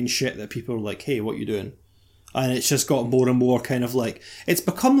and saying shit that people were like, hey, what you doing? And it's just got more and more kind of like... It's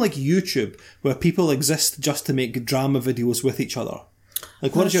become like YouTube, where people exist just to make drama videos with each other.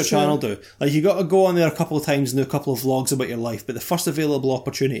 Like, what does your channel do? Like, you got to go on there a couple of times and do a couple of vlogs about your life, but the first available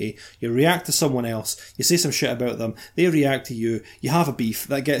opportunity, you react to someone else, you say some shit about them, they react to you, you have a beef,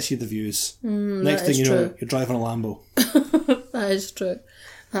 that gets you the views. Next thing you know, you're driving a Lambo. That is true.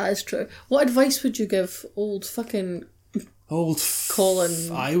 That is true. What advice would you give old fucking...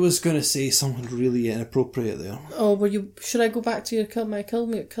 Colin? I was going to say something really inappropriate there. Oh, were you? Should I go back to your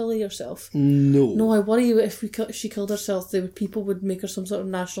kill yourself? No. No, I worry if she killed herself, people would make her some sort of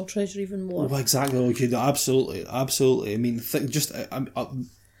national treasure even more. Well, exactly. Okay, absolutely. I mean,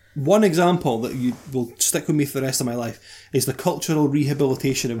 one example that you will stick with me for the rest of my life is the cultural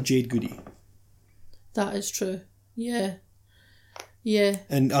rehabilitation of Jade Goody. That is true. Yeah. Yeah.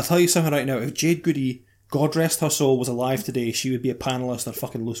 And I'll tell you something right now. If Jade Goody, God rest her soul, was alive today, she would be a panellist on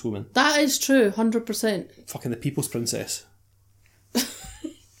fucking Loose Women. That is true, 100%. Fucking the People's Princess.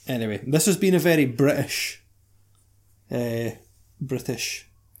 Anyway, this has been a very British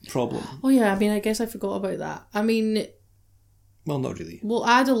problem. Oh yeah, I mean, I guess I forgot about that. I mean... Well, not really. We'll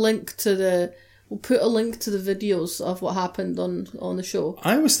put a link to the videos of what happened on the show.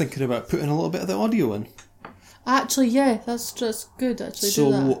 I was thinking about putting a little bit of the audio in. Actually, yeah, that's just good, actually.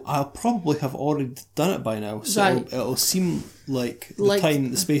 So do that. I'll probably have already done it by now, so right. it'll seem like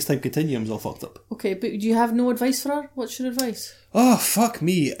the space-time continuum's all fucked up. Okay, but do you have no advice for her? What's your advice? Oh, fuck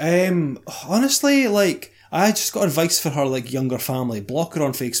me. Honestly, like, I just got advice for her, like, younger family. Block her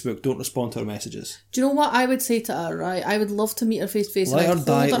on Facebook, don't respond to her messages. Do you know what I would say to her, right? I would love to meet her face to face. Let her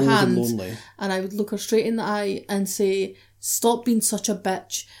die hold old her hand, and lonely. And I would look her straight in the eye and say, stop being such a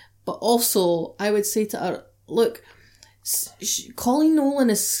bitch. But also, I would say to her, look, Colleen Nolan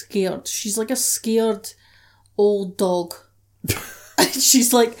is scared. She's like a scared old dog.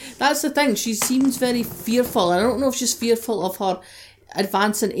 She's like, that's the thing. She seems very fearful. I don't know if she's fearful of her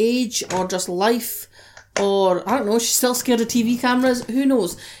advancing age or just life, or I don't know, she's still scared of TV cameras. Who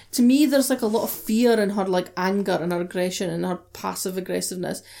knows? To me, there's like a lot of fear in her, like anger and her aggression and her passive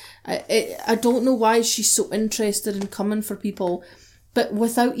aggressiveness. I don't know why she's so interested in coming for people, but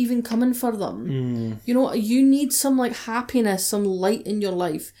without even coming for them. You know, you need some like happiness, some light in your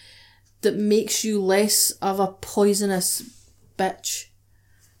life that makes you less of a poisonous bitch.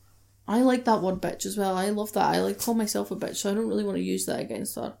 I like that word bitch as well. I love that. I call myself a bitch, so I don't really want to use that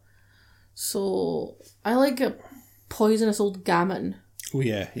against her. So I like a poisonous old gammon. Oh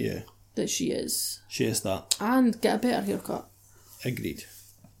yeah, yeah. That she is. She is that. And get a better haircut. Agreed.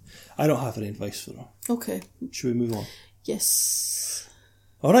 I don't have any advice for her. Okay. Should we move on? Yes.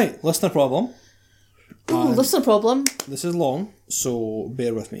 Alright, listener problem. Oh, listener problem. This is long, so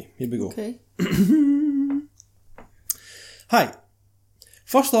bear with me. Here we go. Okay. Hi.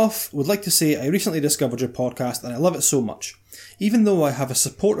 First off, would like to say I recently discovered your podcast and I love it so much. Even though I have a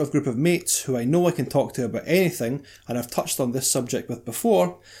supportive group of mates who I know I can talk to about anything and I've touched on this subject with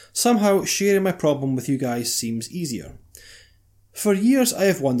before, somehow sharing my problem with you guys seems easier. For years I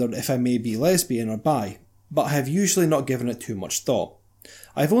have wondered if I may be lesbian or bi, but I have usually not given it too much thought.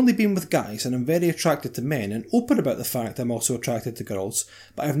 I've only been with guys and I'm very attracted to men and open about the fact I'm also attracted to girls,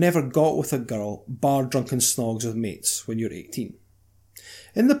 but I've never got with a girl bar drunken snogs with mates when you're 18.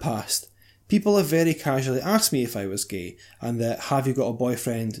 In the past, people have very casually asked me if I was gay, and the have you got a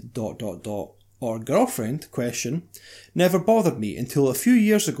boyfriend ... or girlfriend question never bothered me until a few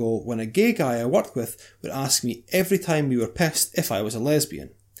years ago when a gay guy I worked with would ask me every time we were pissed if I was a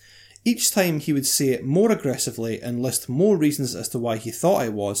lesbian. Each time he would say it more aggressively and list more reasons as to why he thought I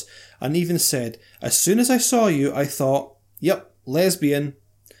was, and even said, as soon as I saw you I thought, yep, lesbian.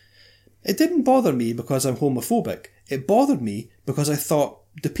 It didn't bother me because I'm homophobic, it bothered me because I thought,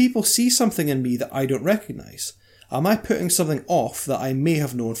 do people see something in me that I don't recognise? Am I putting something off that I may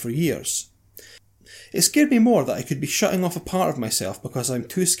have known for years? It scared me more that I could be shutting off a part of myself because I'm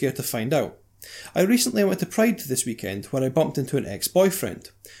too scared to find out. I recently went to Pride this weekend where I bumped into an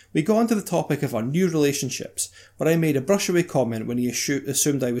ex-boyfriend. We got onto the topic of our new relationships, where I made a brushaway comment when he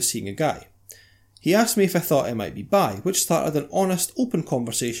assumed I was seeing a guy. He asked me if I thought I might be bi, which started an honest, open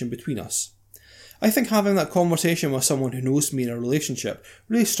conversation between us. I think having that conversation with someone who knows me in a relationship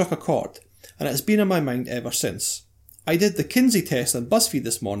really struck a chord, and it has been on my mind ever since. I did the Kinsey test on BuzzFeed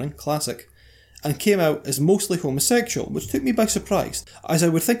this morning, classic, and came out as mostly homosexual, which took me by surprise, as I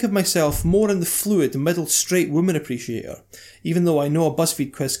would think of myself more in the fluid, middle, straight woman appreciator, even though I know a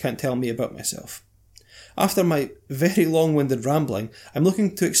BuzzFeed quiz can't tell me about myself. After my very long-winded rambling, I'm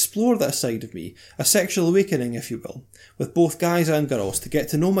looking to explore that side of me, a sexual awakening if you will, with both guys and girls to get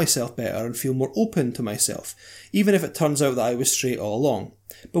to know myself better and feel more open to myself, even if it turns out that I was straight all along.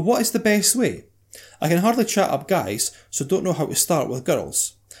 But what is the best way? I can hardly chat up guys, so don't know how to start with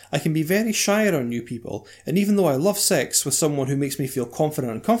girls. I can be very shy around new people, and even though I love sex with someone who makes me feel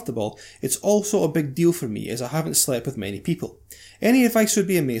confident and comfortable, it's also a big deal for me as I haven't slept with many people. Any advice would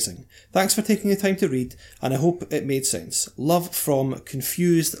be amazing. Thanks for taking the time to read, and I hope it made sense. Love from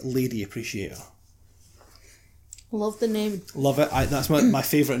Confused Lady Appreciator. Love the name. Love it. That's my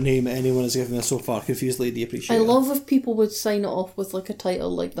favourite name anyone has given me so far, Confused Lady Appreciator. I love if people would sign it off with like a title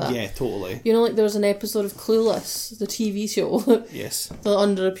like that. Yeah, totally. You know, like there was an episode of Clueless, the TV show. Yes. The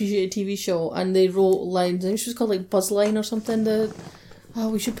underappreciated TV show, and they wrote lines, I think she was called like Buzzline or something,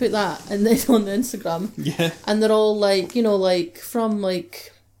 we should put that, and then on the Instagram. Yeah. And they're all like, you know, like, from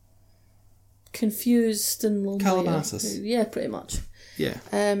like, confused and lonely. Calabasas. Yeah, pretty much. Yeah.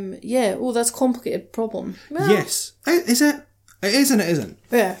 Yeah, oh, that's a complicated problem. Well, yes. Is it? It is and it isn't.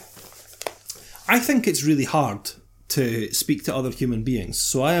 Yeah. I think it's really hard to speak to other human beings,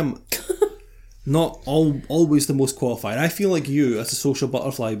 so I am not always the most qualified. I feel like you, as a social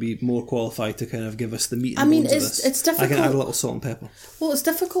butterfly, be more qualified to kind of give us the meat and bones of this. It's difficult. I can add a little salt and pepper. Well, it's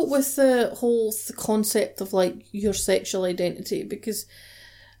difficult with the whole concept of like your sexual identity because,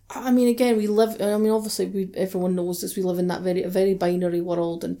 I mean, again, obviously everyone knows this. We live in that very binary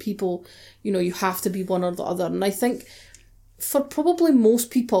world, and people, you know, you have to be one or the other. And I think for probably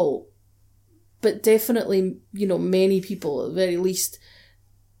most people, but definitely, you know, many people at the very least,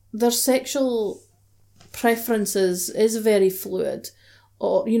 their sexual preferences is very fluid,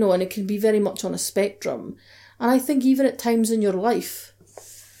 or, you know, and it can be very much on a spectrum. And I think even at times in your life,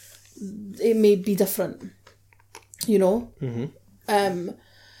 it may be different, you know? Mm-hmm.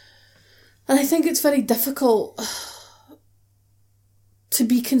 And I think it's very difficult to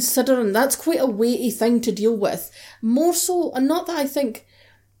be considering. That's quite a weighty thing to deal with. More so, and not that I think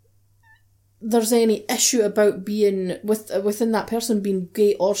there's any issue about being within that person being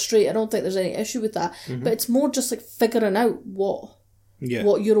gay or straight. I don't think there's any issue with that. Mm-hmm. But it's more just like figuring out what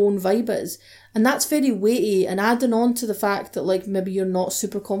your own vibe is. And that's very weighty, and adding on to the fact that like maybe you're not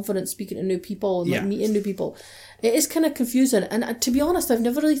super confident speaking to new people and like meeting new people. It is kind of confusing, and to be honest, I've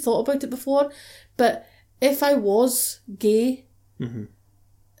never really thought about it before, but if I was gay, mm-hmm.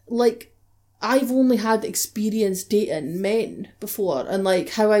 like, I've only had experience dating men before, and like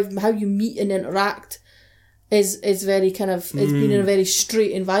how you meet and interact is very kind of, it's been in a very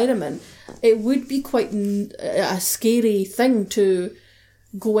straight environment, it would be quite a scary thing to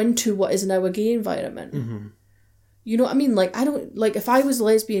go into what is now a gay environment. You know what I mean? Like, I don't, like, if I was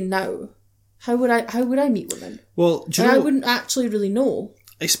lesbian now, how would I meet women? Well, do you And know, I wouldn't actually really know.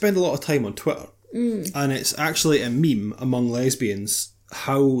 I spend a lot of time on Twitter, and it's actually a meme among lesbians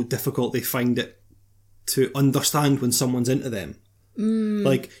how difficult they find it to understand when someone's into them.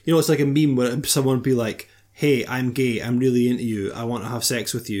 Like, you know, it's like a meme where someone would be like, hey, I'm gay, I'm really into you, I want to have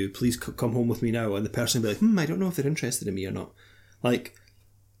sex with you, please come home with me now. And the person would be like, I don't know if they're interested in me or not. Like,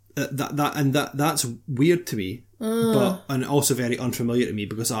 that's weird to me, and also very unfamiliar to me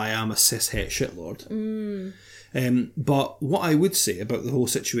because I am a cis-het shitlord. But what I would say about the whole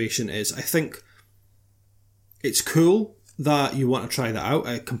situation is I think it's cool that you want to try that out.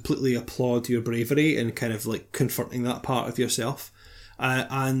 I completely applaud your bravery in kind of like confronting that part of yourself.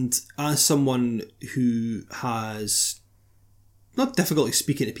 And as someone who has not difficulty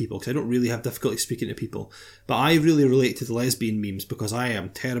speaking to people, because I don't really have difficulty speaking to people, but I really relate to the lesbian memes because I am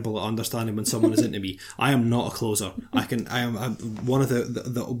terrible at understanding when someone is into me. I am not a closer. I'm one of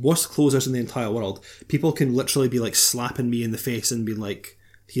the worst closers in the entire world. People can literally be like slapping me in the face and be like,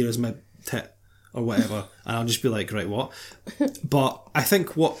 here is my tit or whatever, and I'll just be like, right, what? But I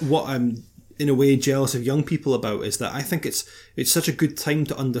think what I'm in a way jealous of young people about is that I think it's such a good time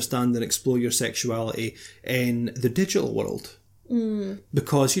to understand and explore your sexuality in the digital world.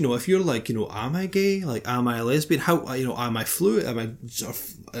 Because, you know, if you're like, you know, am I gay? Like, am I a lesbian? How, you know, am I fluid? Am I sort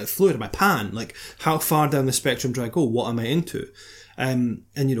of fluid? Am I pan? Like, how far down the spectrum do I go? What am I into? And,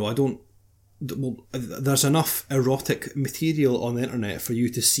 you know, there's enough erotic material on the internet for you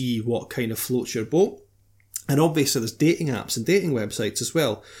to see what kind of floats your boat. And obviously there's dating apps and dating websites as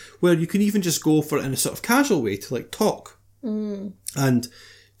well, where you can even just go for it in a sort of casual way to like talk and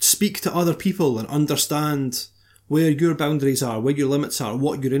speak to other people and understand where your boundaries are, where your limits are,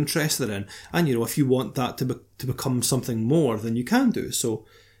 what you're interested in. And, you know, if you want that to become something more, then you can do. So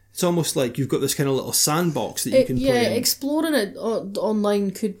it's almost like you've got this kind of little sandbox that you can play in. Yeah, exploring it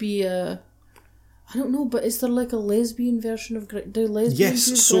online could be I don't know, but is there like a lesbian version of do lesbians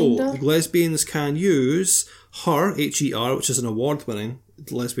use Grindr? Yes, so lesbians can use Her, H-E-R, which is an award-winning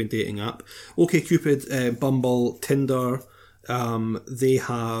lesbian dating app. OkCupid, Bumble, Tinder, they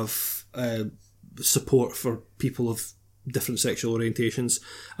have support for people of different sexual orientations,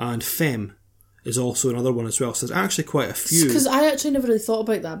 and Femme is also another one as well. So there's actually quite a few. Because I actually never really thought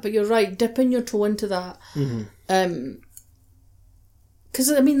about that, but you're right, dipping your toe into that. Because,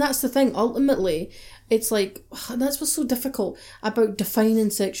 I mean, that's the thing. Ultimately, it's like, that's what's so difficult about defining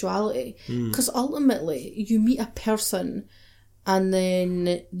sexuality. Because ultimately, you meet a person and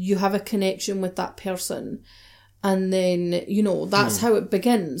then you have a connection with that person. And then, you know, that's how it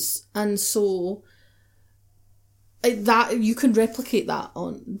begins. And so, that you can replicate that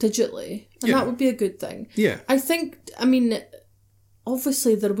on digitally. And that would be a good thing. Yeah. I think, I mean,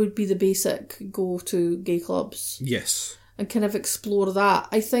 obviously there would be the basic go to gay clubs. Yes. And kind of explore that.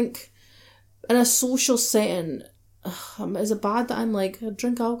 I think in a social setting, is it bad that I'm like, I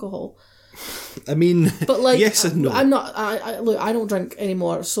drink alcohol? I mean, but like, yes and no. I'm not, look, I don't drink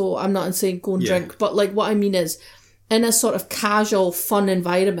anymore, so I'm not saying go and drink. But like, what I mean is, in a sort of casual, fun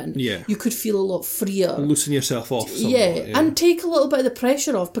environment, you could feel a lot freer. Loosen yourself off somewhat, and take a little bit of the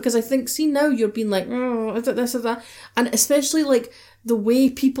pressure off, because I think, see, now you're being like, oh, is it this or that? And especially like the way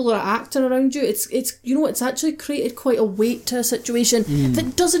people are acting around you, it's you know, it's actually created quite a weight to a situation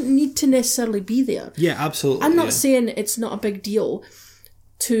that doesn't need to necessarily be there. Yeah, absolutely. I'm not saying it's not a big deal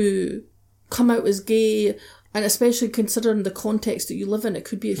to come out as gay, and especially considering the context that you live in, it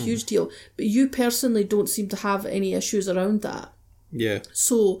could be a huge deal. But you personally don't seem to have any issues around that. Yeah.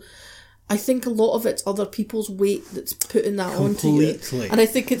 So I think a lot of it's other people's weight that's putting that onto you. And I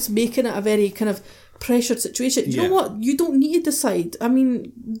think it's making it a very kind of pressured situation. You know what? You don't need to decide. I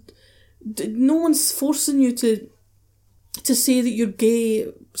mean, no one's forcing you to say that you're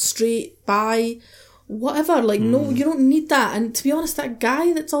gay, straight, bi, whatever. Like, no, you don't need that. And to be honest, that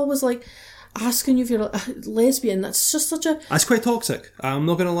guy that's always like asking you if you're a lesbian, that's just such a... That's quite toxic. I'm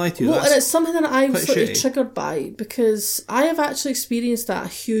not going to lie to you. Well, and it's something that I was slightly shitty. triggered by, because I have actually experienced that a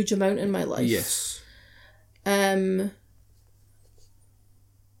huge amount in my life. Yes. And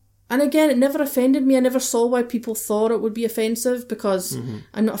again, it never offended me. I never saw why people thought it would be offensive, because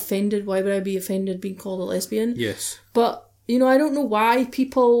I'm not offended. Why would I be offended being called a lesbian? Yes. But, you know, I don't know why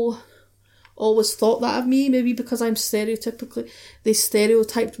people always thought that of me. Maybe because I'm they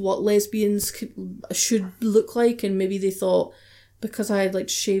stereotyped what lesbians should look like, and maybe they thought because I had like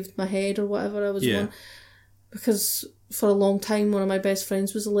shaved my head or whatever I was one. Because for a long time, one of my best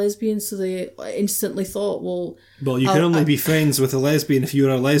friends was a lesbian, so they instantly thought, well, you can only be friends with a lesbian if you're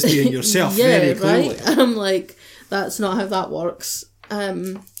a lesbian yourself, yeah, very clearly. right? And I'm like, that's not how that works.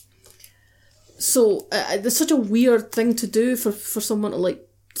 So it's such a weird thing to do for someone to like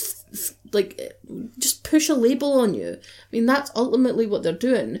just push a label on you. I mean, that's ultimately what they're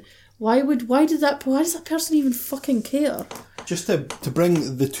doing. Why does that person even fucking care? Just to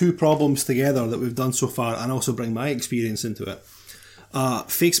bring the two problems together that we've done so far, and also bring my experience into it.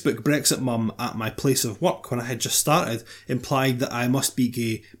 Facebook Brexit mum at my place of work when I had just started implied that I must be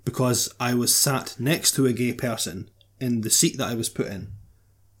gay because I was sat next to a gay person in the seat that I was put in.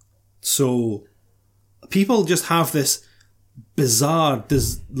 So people just have this bizarre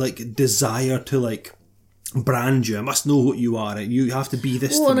desire to like brand you. I must know what you are. You have to be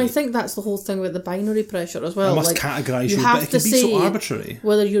this to and me. I think that's the whole thing with the binary pressure as well. I must categorise you, but it can be so arbitrary.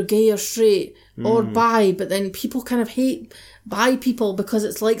 Whether you're gay or straight or bi, but then people kind of hate bi people because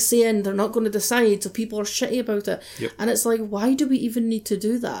it's like saying they're not going to decide, so people are shitty about it. Yep. And it's like, why do we even need to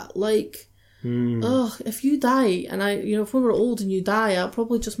do that? Like, if you die, and if we were old and you die, I'll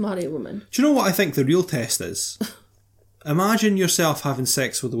probably just marry a woman. Do you know what I think the real test is? Imagine yourself having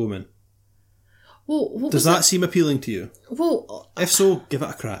sex with a woman. Well, does that seem appealing to you? Well, if so, give it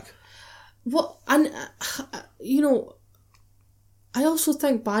a crack. I also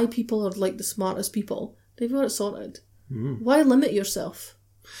think bi people are like the smartest people. They've got it sorted. Why limit yourself?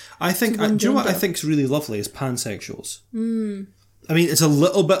 I think, do you know what I think is really lovely is pansexuals. I mean, it's a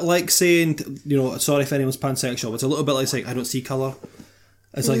little bit like saying, sorry if anyone's pansexual, but it's a little bit like saying, I don't see colour.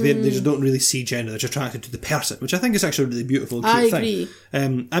 It's like they just don't really see gender, they're just attracted to the person, which I think is actually a really beautiful, cute thing. I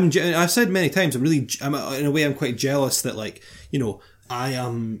agree. I've said many times, I'm in a way I'm quite jealous that I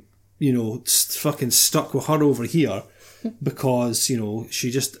am, fucking stuck with her over here because,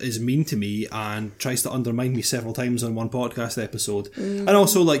 she just is mean to me and tries to undermine me several times on one podcast episode. And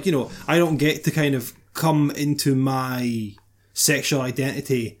also, I don't get to kind of come into my sexual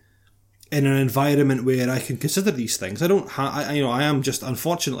identity in an environment where I can consider these things. I am just,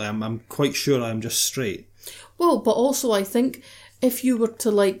 unfortunately, I'm quite sure I'm just straight. Well, but also I think if you were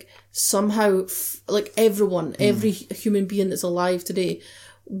to somehow, everyone, every human being that's alive today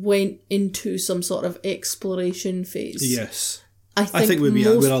went into some sort of exploration phase. Yes. I think we'd be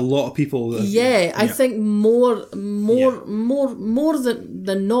with a lot of people. I think more than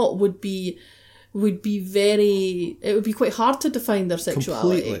not would be very, it would be quite hard to define their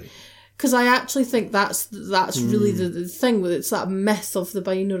sexuality. Completely. Because I actually think that's really the thing with it's that myth of the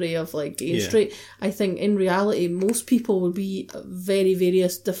binary of gay and straight. I think in reality most people would be very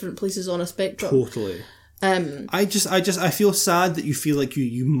various different places on a spectrum. Totally. I feel sad that you feel like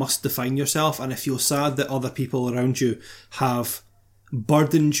you must define yourself, and I feel sad that other people around you have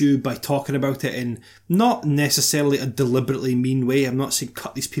burdened you by talking about it in not necessarily a deliberately mean way. I'm not saying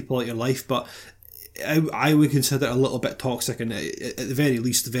cut these people out of your life, but I would consider it a little bit toxic and at the very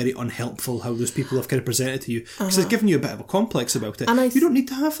least very unhelpful how those people have kind of presented to you, because it's given you a bit of a complex about it. And you don't need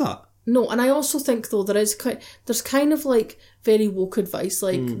to have that. No, and I also think though there's kind of very woke advice,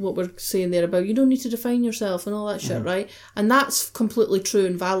 what we're saying there about you don't need to define yourself and all that shit, right? And that's completely true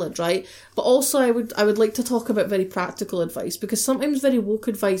and valid, right? But also I would like to talk about very practical advice, because sometimes very woke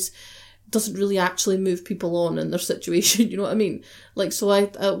advice doesn't really actually move people on in their situation, you know what I mean? So I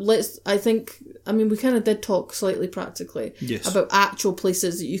think we kind of did talk slightly practically about actual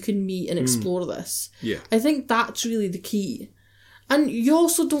places that you can meet and explore this. Yeah. I think that's really the key. And you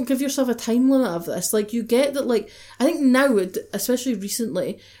also don't give yourself a time limit of this. You get that, I think now, especially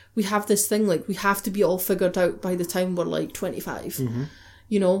recently, we have this thing, we have to be all figured out by the time we're 25.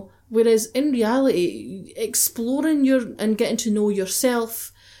 Whereas in reality, exploring and getting to know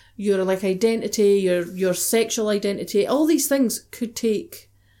yourself, your identity, your sexual identity, all these things could take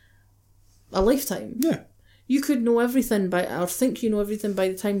a lifetime. Yeah. You could know everything or think you know everything by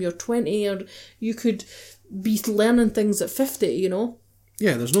the time you're 20, or you could be learning things at 50,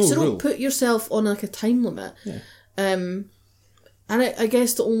 Yeah, there's no rule. So don't put yourself on a time limit. Yeah. And I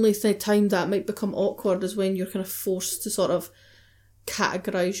guess the only time that might become awkward is when you're kind of forced to sort of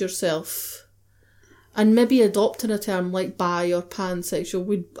categorise yourself. And maybe adopting a term like bi or pansexual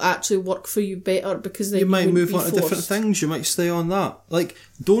would actually work for you better, because then you might move on to different things. You might stay on that.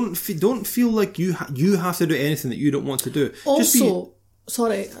 Don't feel like you have to do anything that you don't want to do. Also,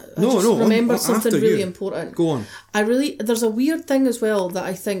 sorry, I remembered something really important. Go on. There's a weird thing as well that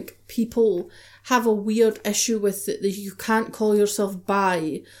I think people have a weird issue with, that you can't call yourself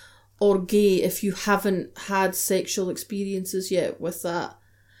bi or gay if you haven't had sexual experiences yet with that.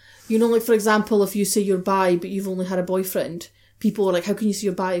 For example, if you say you're bi but you've only had a boyfriend, people are like, how can you say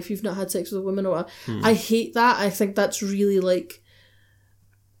you're bi if you've not had sex with a woman or whatever. I hate that. I think that's really like,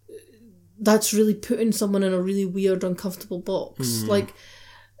 that's really putting someone in a really weird, uncomfortable box. Like,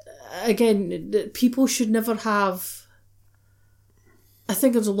 again, people should never have... I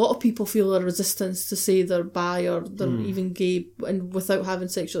think there's a lot of people feel a resistance to say they're bi or they're even gay and without having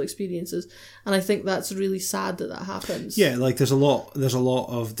sexual experiences, and I think that's really sad that happens. Yeah, like there's a lot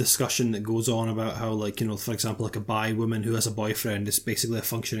of discussion that goes on about how, like, you know, for example, like a bi woman who has a boyfriend is basically a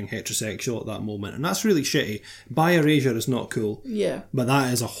functioning heterosexual at that moment, and that's really shitty. Bi erasure is not cool. Yeah, but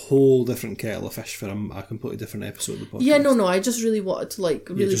that is a whole different kettle of fish for a completely different episode of the podcast. Yeah, no, I just really wanted to like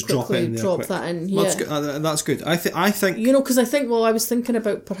really just quickly drop that in. Yeah, that's good. I think you know, because I think I was thinking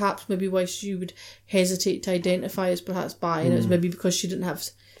about perhaps maybe why she would hesitate to identify as perhaps bi, and it was maybe because she didn't have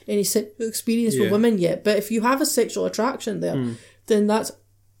any sexual experience with women yet. But if you have a sexual attraction there, then that's,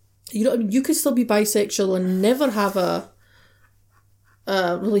 you know what I mean, you could still be bisexual and never have a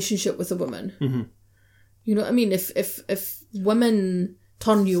relationship with a woman. You know what I mean? If women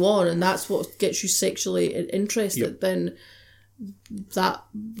turn you on and that's what gets you sexually interested, then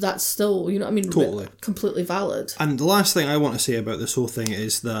that's still, you know what I mean, totally completely valid. And the last thing I want to say about this whole thing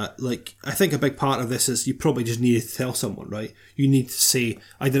is that, like, I think a big part of this is you probably just needed to tell someone, right? You need to say,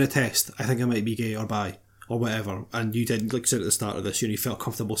 I did a test, I think I might be gay or bi or whatever, and you did, like you said at the start of this, you know, you felt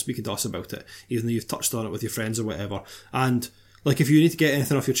comfortable speaking to us about it, even though you've touched on it with your friends or whatever. And like, if you need to get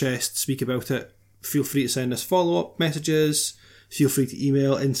anything off your chest, speak about it, feel free to send us follow-up messages. Feel free to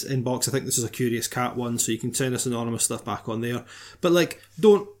email inbox. I think this is a Curious Cat one, so you can send us anonymous stuff back on there. But like,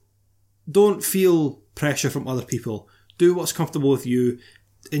 don't feel pressure from other people. Do what's comfortable with you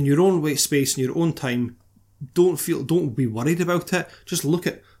in your own space, in your own time. Don't be worried about it. Just look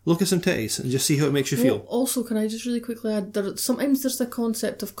at some titties and just see how it makes you feel. Also, can I just really quickly add, sometimes there's the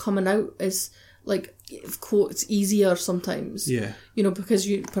concept of coming out as, like, quote, it's easier sometimes. Yeah. You know, because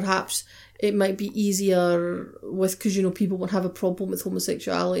perhaps it might be easier because, you know, people won't have a problem with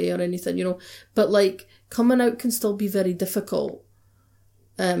homosexuality or anything, you know. But, like, coming out can still be very difficult.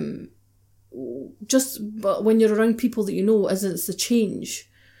 But when you're around people that you know, as it's the change.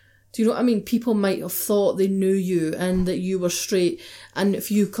 Do you know what I mean? People might have thought they knew you and that you were straight, and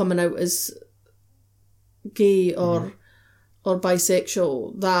if you coming out as gay or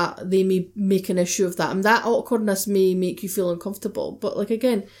bisexual, that they may make an issue of that, and that awkwardness may make you feel uncomfortable. But like,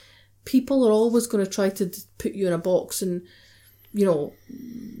 again, people are always going to try to put you in a box, and you know,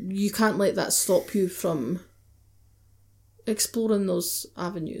 you can't let that stop you from exploring those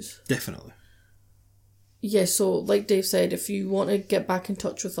avenues. Definitely. Yeah, so like Dave said, if you want to get back in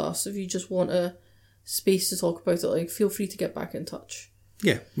touch with us, if you just want a space to talk about it, like, feel free to get back in touch.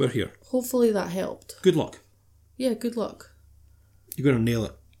 Yeah, we're here. Hopefully that helped. Good luck. Yeah, good luck. You're going to nail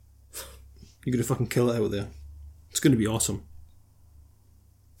it. You're going to fucking kill it out there. It's going to be awesome.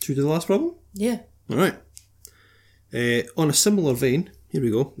 Should we do the last problem? Yeah. Alright. On a similar vein, here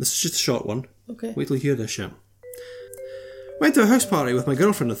we go. This is just a short one. Okay. Wait till you hear this shit. Went to a house party with my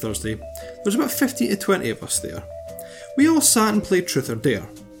girlfriend on Thursday. There was about 15 to 20 of us there. We all sat and played Truth or Dare.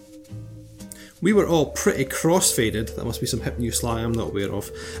 We were all pretty cross-faded, that must be some hip new slang I'm not aware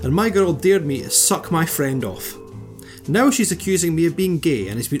of, and my girl dared me to suck my friend off. Now she's accusing me of being gay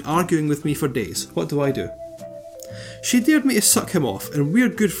and has been arguing with me for days. What do I do? She dared me to suck him off, and we're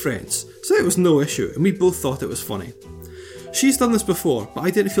good friends, so it was no issue, and we both thought it was funny. She's done this before, but I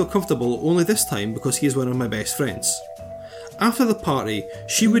didn't feel comfortable only this time because he is one of my best friends. After the party,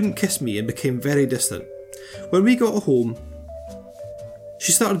 she wouldn't kiss me and became very distant. When we got home,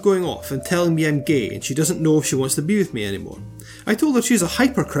 she started going off and telling me I'm gay and she doesn't know if she wants to be with me anymore. I told her she's a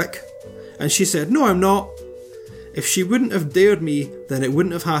hypercrick, and she said, no, I'm not. If she wouldn't have dared me, then it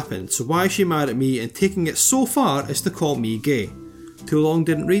wouldn't have happened, so why is she mad at me and taking it so far as to call me gay? Too long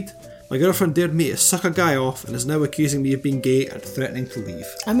didn't read? My girlfriend dared me to suck a guy off and is now accusing me of being gay and threatening to leave.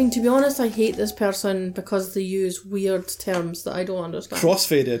 I mean, to be honest, I hate this person because they use weird terms that I don't understand.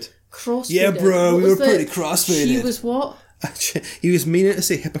 Crossfaded. Crossfaded? Yeah, bro, we were pretty crossfaded. She was what? He was meaning to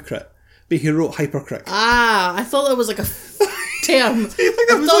say hypocrite, but he wrote hypercrick. Ah, I thought that was like a term.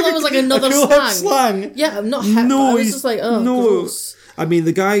 I thought that was like another cool slang. Yeah, I'm not hip. No, I was just like, oh, no. gross. I mean,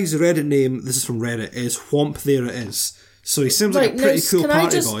 the guy's Reddit name, this is from Reddit, is Whomp There It Is. So he seems like a pretty cool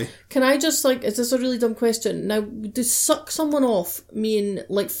party boy. Can I just, like, is this a really dumb question? Now, does suck someone off mean,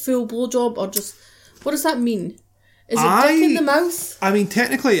 like, full blowjob, or just, what does that mean? Is it dick in the mouth? I mean,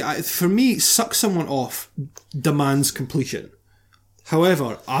 technically, for me, suck someone off demands completion.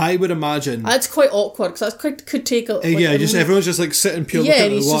 However, I would imagine... That's quite awkward, because that could take a... Like, everyone's just, like, sitting pure looking at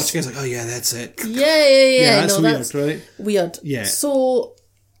the watch. Guy's like, oh, yeah, that's it. Yeah, that's weird, right? Weird. Yeah. So,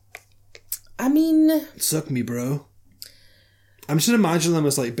 I mean... Suck me, bro. I'm just imagining them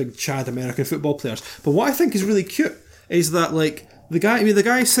as like big Chad American football players. But what I think is really cute is that like the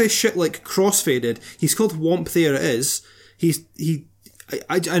guy says shit like crossfaded. He's called Womp There It Is.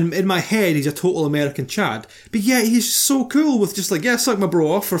 In my head, he's a total American Chad. But yeah, he's so cool with just like, yeah, suck my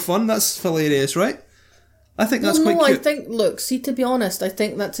bro off for fun. That's hilarious, right? I think that's quite cute. I think, look, see, to be honest, I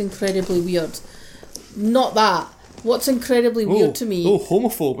think that's incredibly weird. Not that. What's incredibly weird to me... Oh,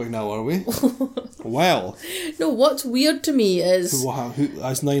 homophobic now, are we? Well. No, what's weird to me is... Wow,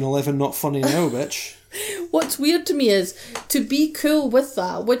 is 9/11 not funny now, bitch? What's weird to me is to be cool with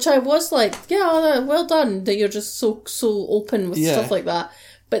that, which I was like, yeah, well done, that you're just so open with stuff like that.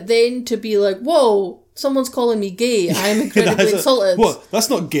 But then to be like, whoa, someone's calling me gay, I'm incredibly insulted. What?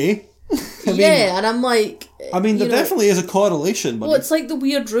 That's not gay. And I'm like... I mean, there definitely is a correlation. Buddy. Well, it's like the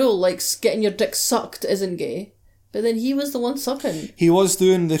weird rule, like getting your dick sucked isn't gay. But then he was the one sucking. He was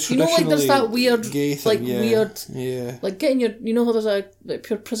doing the traditionally like there's that weird, gay thing, like getting your, how there's like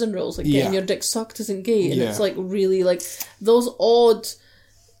pure prison rules, like getting your dick sucked isn't gay, and it's like really like those odd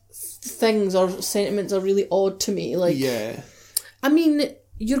things or sentiments are really odd to me. Like, I mean,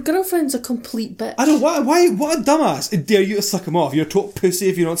 your girlfriend's a complete bitch. I don't know, why, what a dumbass. I dare you to suck him off. You're a total pussy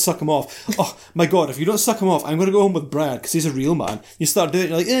if you don't suck him off. Oh, my God, if you don't suck him off, I'm going to go home with Brad, because he's a real man. You start doing it,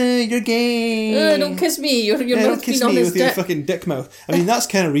 you're like, you're gay. Don't kiss me. You're not don't kiss on me his with dick. your fucking dick mouth. I mean, that's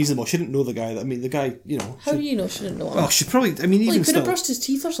kind of reasonable. She didn't know the guy. I mean, the guy, How do you know she didn't know him? Oh, she probably, I mean, well, even he could still. have brushed his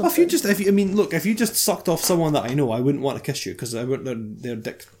teeth or something. If you just sucked off someone that I know, I wouldn't want to kiss you, because I wouldn't their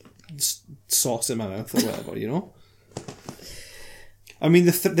dick sauce in my mouth or whatever, you know? I mean,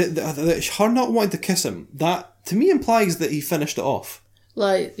 her not wanting to kiss him, that, to me, implies that he finished it off.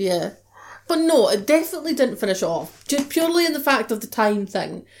 Like, yeah. But no, it definitely didn't finish it off. Just purely in the fact of the time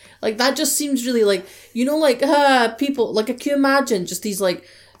thing. Like, that just seems really like, people, like, can you imagine just these, like,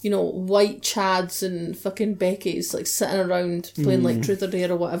 white Chads and fucking Beckys, like, sitting around playing, like, Truth or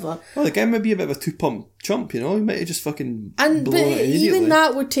Dare or whatever. Well, the guy might be a bit of a two-pump chump, He might have just fucking but blown it immediately. even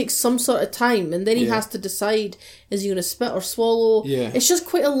that would take some sort of time, and then he has to decide, is he going to spit or swallow? Yeah. It's just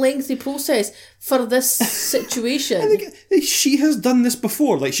quite a lengthy process for this situation. I think she has done this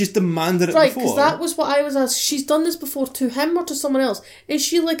before. Like, she's demanded it before. Right, because that was what I was asked. She's done this before to him or to someone else. Is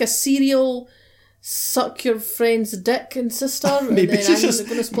she like a serial... suck your friend's dick and sister and maybe then she's I'm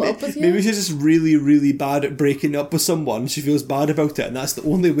going to split up with you? Maybe she's just really, really bad at breaking up with someone. She feels bad about it, and that's the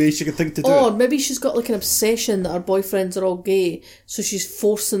only way she can think to do it. Or maybe she's got like an obsession that her boyfriends are all gay, so she's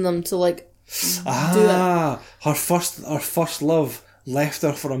forcing them to like do it. Her first love left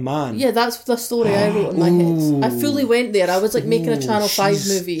her for a man. Yeah, that's the story I wrote in my head. I fully went there. I was like making a Channel 5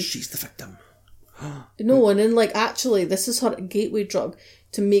 movie. She's the victim. No, and then like actually this is her gateway drug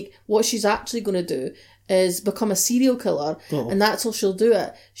to make what she's actually going to do is become a serial killer, and that's how she'll do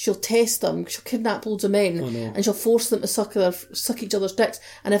it. She'll test them, she'll kidnap loads of men, and she'll force them to suck each other's dicks,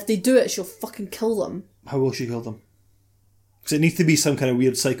 and if they do it, she'll fucking kill them. How will she kill them? Because it needs to be some kind of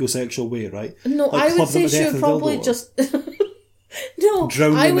weird psychosexual way, right? No, like I would say she would probably just... No,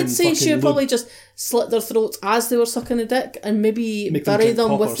 I would say she would probably just slit their throats as they were sucking a dick and maybe bury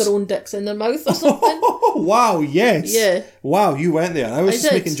them with their own dicks in their mouth or something. Wow, yes. Yeah. Wow, you went there. I was just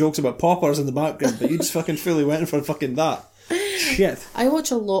did. making jokes about poppers in the background, but you just fucking fully went for fucking that. Shit. I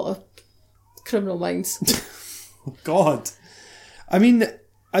watch a lot of Criminal Minds. God. I mean,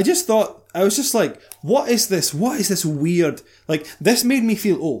 I was just like, what is this? What is this weird... Like, this made me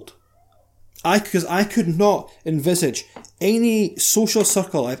feel old. Because I could not envisage any social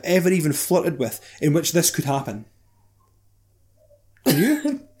circle I've ever even flirted with in which this could happen. Can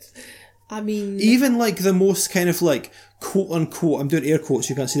you? I mean... Even like the most kind of like, quote unquote, I'm doing air quotes,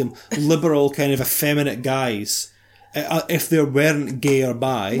 you can't see them, liberal kind of effeminate guys, if they weren't gay or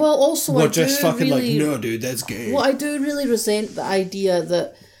bi, well, also were I just do fucking really, like, no dude, that's gay. Well, I do really resent the idea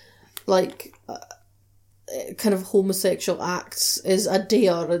that, like... kind of homosexual acts is a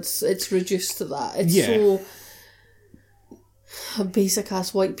dare. It's reduced to that. It's so basic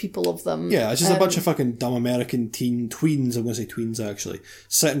ass white people of them. Yeah, it's just a bunch of fucking dumb American tweens, I'm going to say tweens actually,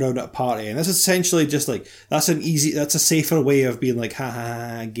 sitting around at a party, and that's essentially just like, that's a safer way of being like, ha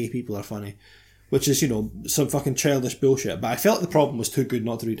ha ha, gay people are funny. Which is, some fucking childish bullshit. But I felt the problem was too good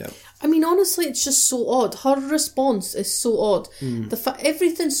not to read out. I mean, honestly, it's just so odd. Her response is so odd.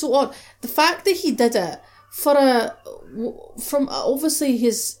 Everything's so odd. The fact that he did it from obviously he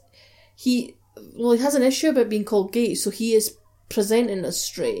has an issue about being called gay, so he is presenting as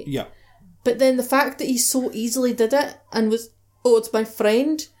straight. Yeah. But then the fact that he so easily did it and was, it's my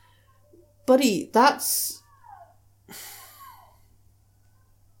friend, buddy, that's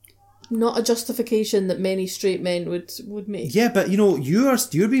Not a justification that many straight men would make. Yeah, but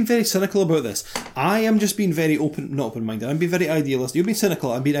you're being very cynical about this. I am just being very not open-minded. I'm being very idealistic. You're being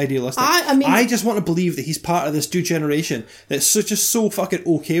cynical. I'm being idealistic. I just want to believe that he's part of this new generation that's just so fucking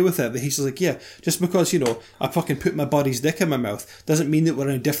okay with it that he's just like, yeah, just because I fucking put my buddy's dick in my mouth doesn't mean that we're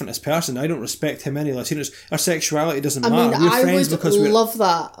any different as person. I don't respect him any less. Our sexuality doesn't matter. We're friends because we're... love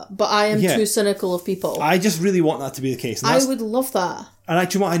that, but I am too cynical of people. I just really want that to be the case. I would love that. And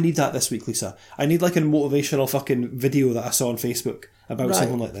actually, what I need that this week, Lisa. I need like a motivational fucking video that I saw on Facebook about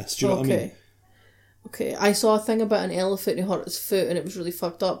something like this. Do you know what I mean? Okay, I saw a thing about an elephant who hurt its foot and it was really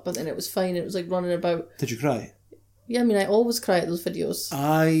fucked up, but then it was fine. It was like running about. Did you cry? Yeah, I mean, I always cry at those videos.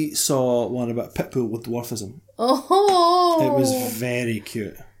 I saw one about Pitbull with dwarfism. Oh! It was very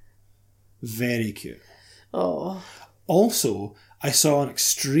cute. Very cute. Oh. Also, I saw an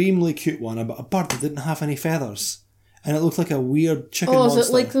extremely cute one about a bird that didn't have any feathers. And it looked like a weird chicken monster. Oh, is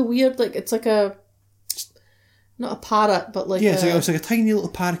it like the weird, like, it's like a... Not a parrot, but like it was like a tiny little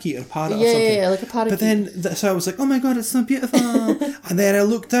parakeet or parrot or something. Yeah, like a parakeet. But then, so I was like, oh my god, it's so beautiful. And then I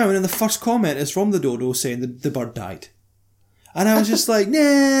looked down and the first comment is from the dodo saying the bird died. And I was just like,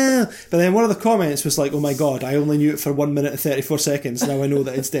 no. But then one of the comments was like, oh my god, I only knew it for 1 minute and 34 seconds. Now I know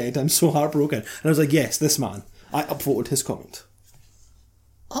that it's dead. I'm so heartbroken. And I was like, yes, this man. I upvoted his comment.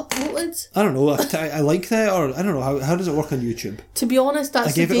 Upvoted? I don't know. I like that, or I don't know. How does it work on YouTube? To be honest,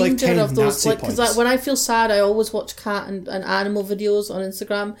 that's the danger of those. Because when I feel sad, I always watch cat and animal videos on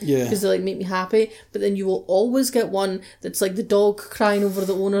Instagram. Yeah. Because they make me happy. But then you will always get one that's like the dog crying over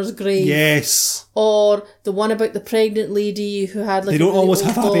the owner's grave. Yes. Or the one about the pregnant lady who had like. They don't always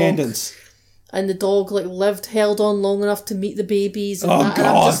have happy endings. And the dog held on long enough to meet the babies. And God. And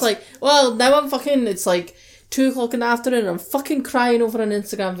I'm just like, well, now I'm fucking. It's like 2:00 in the afternoon and I'm fucking crying over an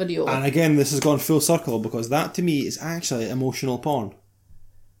Instagram video. And again, this has gone full circle because that to me is actually emotional porn.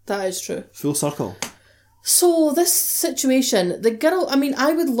 That is true. Full circle. So this situation, the girl, I mean,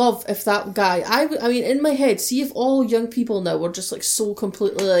 I would love if that guy, I mean, in my head, see if all young people now were just like so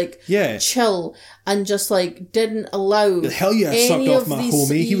completely like chill and just like didn't allow the hell yeah, I sucked off my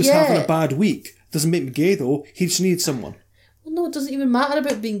homie. He was having a bad week. Doesn't make me gay though. He just needs someone. Well, no, it doesn't even matter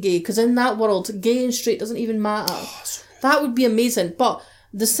about being gay, because in that world, gay and straight doesn't even matter. That would be amazing. But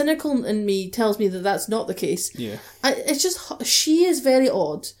the cynical in me tells me that that's not the case. Yeah. It's just, she is very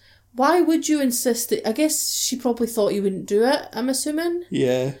odd. Why would you insist that, I guess she probably thought you wouldn't do it, I'm assuming.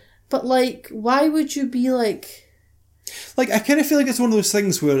 Yeah. But like, why would you be like... Like, I kind of feel like it's one of those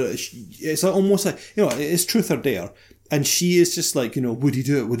things where it's almost like, it's truth or dare. And she is just like, would he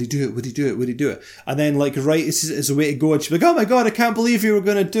do it? Would he do it? Would he do it? Would he do it? And then, like, right, it's a way to go. And she's like, oh my god, I can't believe you were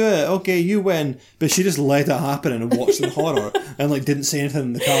going to do it. Okay, you win. But she just let it happen and watched the horror and, like, didn't say anything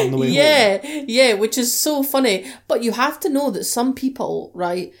in the car on the way home. Yeah, which is so funny. But you have to know that some people,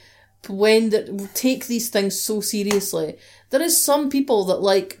 right, when they take these things so seriously, there is some people that,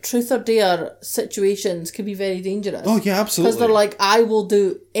 like, truth or dare situations can be very dangerous. Oh, yeah, absolutely. Because they're like, I will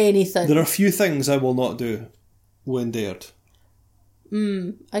do anything. There are few things I will not do when dared.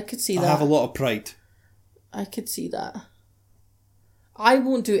 I could see that. I have a lot of pride. I could see that. I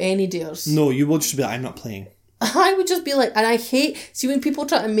won't do any dares. No, you will just be like, I'm not playing. I would just be like, and I hate, see when people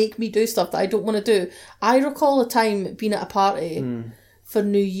try to make me do stuff that I don't want to do. I recall a time being at a party for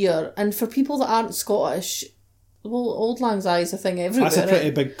New Year, and for people that aren't Scottish, well, Auld Lang Syne's a thing everywhere. That's a pretty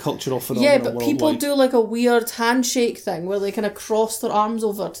big cultural phenomenon. Yeah, but worldwide. People do like a weird handshake thing where they kind of cross their arms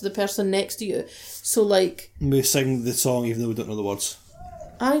over to the person next to you. So like... We sing the song even though we don't know the words.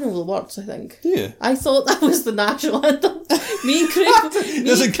 I know the words, I think. Do you? I thought that was the national anthem. Me and Craig... It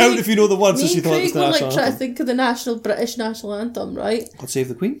doesn't count if you know the words, as you thought it was the national anthem. Trying to think of the British national anthem, right? God Save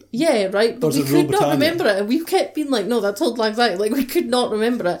the Queen? Yeah, right. But we could not remember it. And we kept being like, no, that's Auld Lang Syne. Like, we could not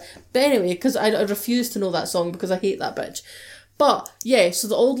remember it. But anyway, because I refuse to know that song because I hate that bitch. But, yeah, so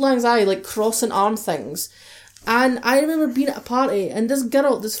the Auld Lang Syne, like, crossing arm things. And I remember being at a party and this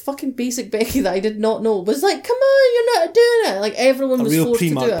girl, this fucking basic Becky that I did not know, was like, come on, you're not doing it. Like, everyone was forced to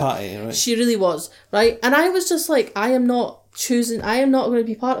do it. A real pre-mark party, right? She really was, right? And I was just like, I am not going to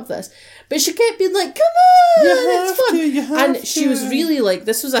be part of this. But she kept being like, come on, it's fun. And she was really like,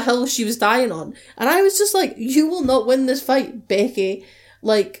 this was a hill she was dying on. And I was just like, you will not win this fight, Becky.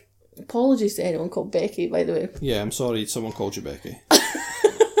 Like, apologies to anyone called Becky, by the way. Yeah, I'm sorry someone called you Becky.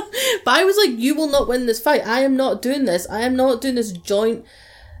 But I was like, you will not win this fight. I am not doing this. I am not doing this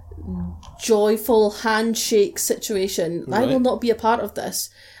joyful handshake situation. Right. I will not be a part of this.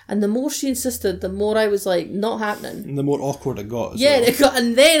 And the more she insisted, the more I was like, not happening. And the more awkward it got. Yeah,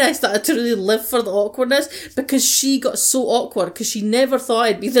 and then I started to really live for the awkwardness because she got so awkward because she never thought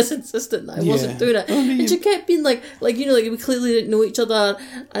I'd be this insistent that I wasn't doing it. And she kept being like we clearly didn't know each other,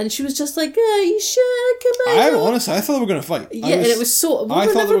 and she was just like, "Yeah, you should come out." Honestly, I thought they were going to fight. And it was so.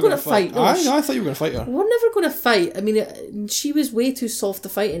 We're never going to fight. No, I thought you were going to fight her. We're never going to fight. I mean, she was way too soft to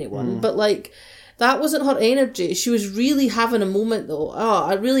fight anyone, but like. That wasn't her energy. She was really having a moment though.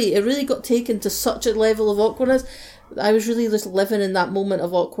 It really got taken to such a level of awkwardness. I was really just living in that moment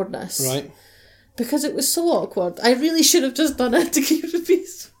of awkwardness. Right. Because it was so awkward. I really should have just done it to keep the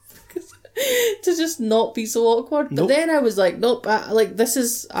peace. To just not be so awkward. But then I was like, nope,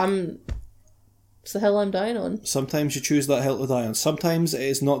 it's the hill I'm dying on. Sometimes you choose that hill to die on. Sometimes it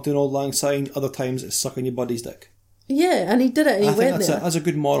is not doing Auld Lang Syne. Other times it's sucking your buddy's dick. Yeah, and he did it and he went there. That's a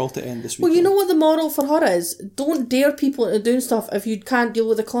good moral to end this week. Well, you know what the moral for her is? Don't dare people into doing stuff if you can't deal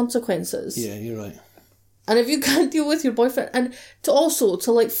with the consequences. Yeah, you're right. And if you can't deal with your boyfriend, and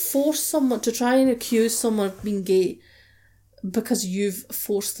to force someone to try and accuse someone of being gay because you've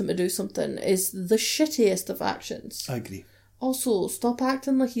forced them to do something is the shittiest of actions. I agree. Also, stop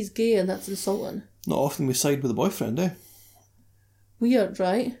acting like he's gay and that's insulting. Not often we side with the boyfriend, eh? Weird,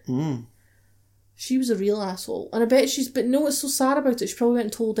 right? She was a real asshole. And I bet but no, what's so sad about it? She probably went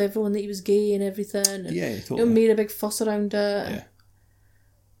and told everyone that he was gay and everything. And, yeah, totally. Made a big fuss around it. Yeah.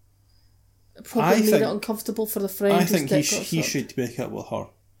 Probably made it uncomfortable for the friend. I think he should break up with her.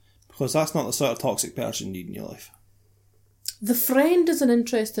 Because that's not the sort of toxic person you need in your life. The friend is an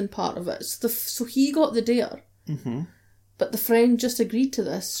interesting part of it. So he got the dare. Mm-hmm. But the friend just agreed to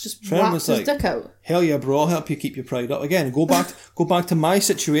this. Just whacked his dick out. Hell yeah, bro, I'll help you keep your pride up. Again, go back to my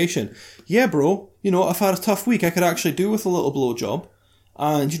situation. Yeah, bro, I've had a tough week. I could actually do with a little blowjob.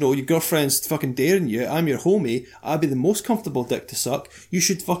 And, your girlfriend's fucking daring you. I'm your homie. I'd be the most comfortable dick to suck. You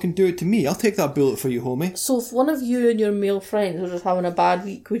should fucking do it to me. I'll take that bullet for you, homie. So if one of you and your male friends were just having a bad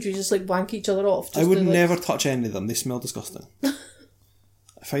week, would you just wank each other off? I would never touch any of them. They smell disgusting.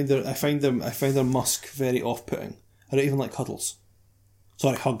 I find their musk very off-putting. I don't even like cuddles.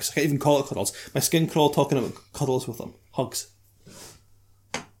 Sorry, hugs. I can't even call it cuddles. My skin crawl talking about cuddles with them. Hugs.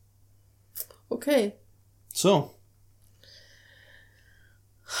 Okay. So.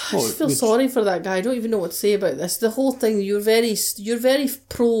 I just feel sorry for that guy. I don't even know what to say about this. The whole thing, you're very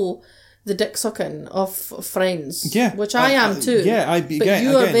pro the dick sucking of friends. Yeah. Which I am too. Yeah, but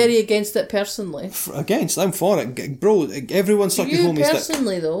you are very against it personally. I'm for it. Bro, everyone suck your homie's dick. You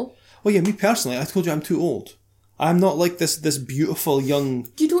personally though? Oh yeah, me personally. I told you I'm too old. I'm not like this beautiful young...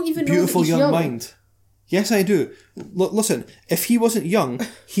 You don't even know that he's young. Mind. Yes, I do. Listen, if he wasn't young,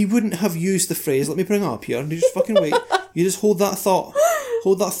 he wouldn't have used the phrase, let me bring it up here, you just fucking wait. You just hold that thought.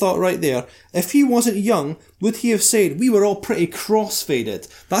 Hold that thought right there. If he wasn't young, would he have said, we were all pretty cross-faded?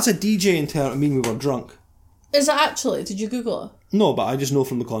 That's a DJing term to mean we were drunk. Is it actually? Did you Google it? No, but I just know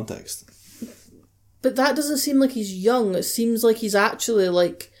from the context. But that doesn't seem like he's young. It seems like he's actually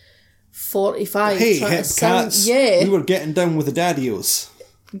 45. Hey, hip cats. Yeah. We were getting down with the daddios.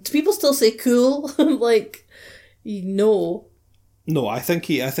 Do people still say cool? No. No, I think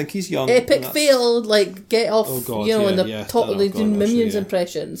he's young. Epic fail, get off, oh God, in the top of doing Minions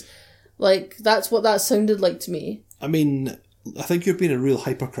impressions. That's what that sounded like to me. I mean, I think you're being a real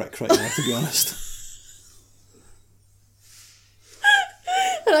hypercritic right now, to be honest.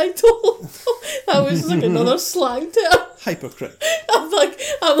 And I told that was another slang term. Hypercritic. I'm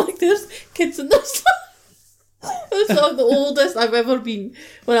like, there's kids in their slang. It's not the oldest I've ever been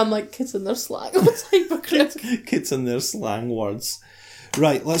when I'm like, kids in their slang. What's hypercritic? Kids in their slang words.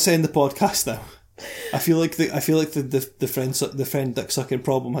 Right, let's end the podcast now. I feel like the friend dick sucking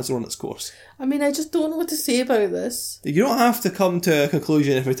problem has run its course. I mean, I just don't know what to say about this. You don't have to come to a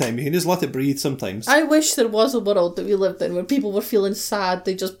conclusion every time. You can just let it breathe sometimes. I wish there was a world that we lived in where people were feeling sad.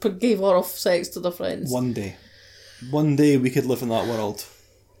 They just gave off sex to their friends. One day we could live in that world.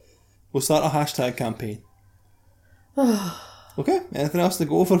 We'll start a hashtag campaign. Okay, anything else to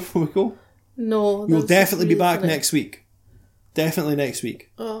go over before we go? No. We'll definitely really be back funny. next week. Definitely next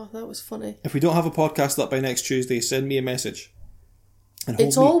week. Oh, that was funny. If we don't have a podcast up by next Tuesday, send me a message. And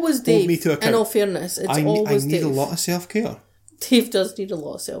it's always Dave, hold me to account. in all fairness. It's always Dave. I need a lot of self-care. Dave does need a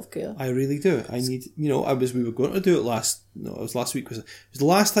lot of self-care. I really do. I need, we were going to do it last week. It was the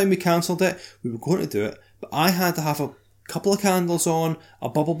last time we cancelled it. We were going to do it, but I had to have a couple of candles on, a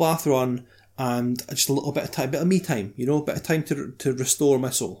bubble bath run, and just a little bit of time, bit of me time, a bit of time to restore my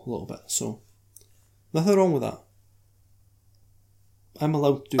soul a little bit. So, nothing wrong with that. I'm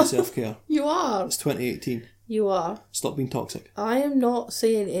allowed to do self-care. You are. It's 2018. You are. Stop being toxic. I am not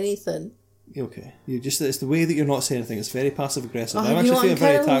saying anything. Okay. It's the way that you're not saying anything. It's very passive aggressive. Oh, I'm actually feeling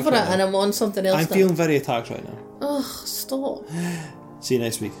very over attacked it, right and now. I'm on something else. I'm now. feeling very attacked right now. Oh, stop! See you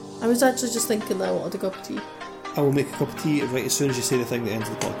next week. I was actually just thinking that I wanted a cup of tea. I will make a cup of tea right as soon as you say the thing that ends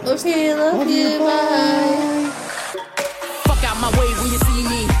the podcast. Okay, love you. Bye. Fuck out my way when you see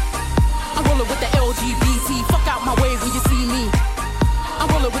me. I'm rolling with the LGBT. Fuck out my way when you see me. I'm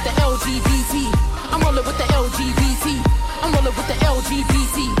rolling with the LGBT. I'm rolling with the LGBT. I'm rolling with the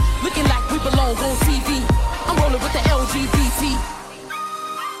LGBT. Looking like we belong on TV. I'm rolling with the LGBT.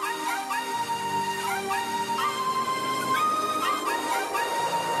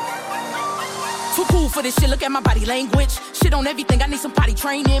 Too cool for this shit, look at my body language. Shit on everything, I need some potty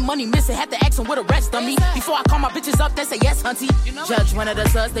training. Money missing, had to ask them what the rest of me. Before I call my bitches up, they say yes, hunty. Judge one of the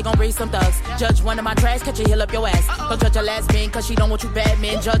suds, they gon' raise some thugs. Judge one of my trash, catch a heel up your ass. Don't judge a lesbian, cause she don't want you bad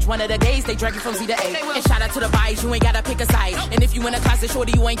men. Judge one of the gays, they drag you from Z to A. And shout out to the bias, you ain't gotta pick a side. And if you in a closet,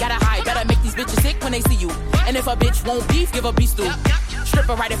 shorty, you ain't gotta hide. Better make these bitches sick when they see you. And if a bitch won't beef, give a beef stew.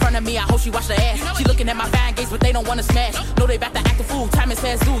 Stripper right in front of me, I hope she wash her ass. She looking at my fine gays, but they don't wanna smash. Know they about to act a fool, time is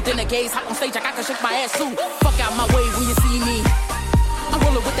past due. Then the gays hop on stage like I can shake my ass too. Fuck out my way when you see me. I'm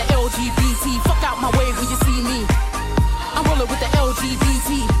rolling with the LGBT. Fuck out my way when you see me. I'm rolling with the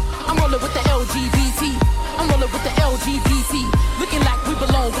LGBT. I'm rolling with the LGBT. I'm rolling with the LGBT. Looking like we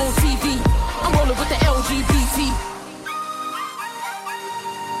belong on TV. I'm rolling with the LGBT.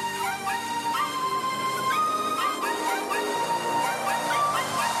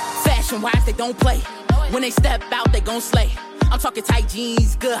 Fashion-wise, they don't play. When they step out, they gon' slay. I'm talking tight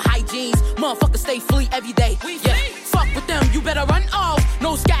jeans, good hygiene. Motherfuckers stay free every day. Yeah, fuck with them, you better run off.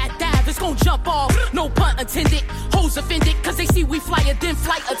 No skydive, it's gon' jump off. No pun intended. Hoes offended, cause they see we flyer than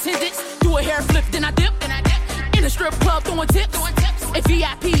flight attendants. Do a hair flip, then I dip. In a strip club, throwing tips. At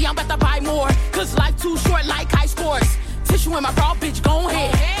VIP, I'm about to buy more. Cause life too short like high scores. Tissue in my bra, bitch, gon'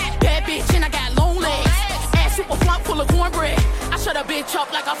 ahead. Bad bitch, and I got long legs. Ass super plump, full of cornbread. I shut a bitch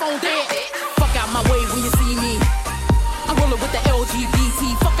up like a phone dead. Fuck out my way when you see me. I'm rolling with the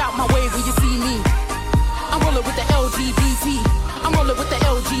LGBT. Fuck out my way when you see me. I'm rolling with the LGBT. I'm rolling with the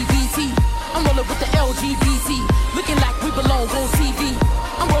LGBT. I'm rolling with the LGBT. Looking like we belong on TV.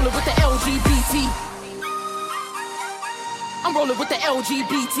 I'm rolling with the LGBT. I'm rolling with the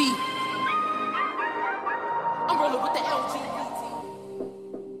LGBT. I'm rolling with the LGBT.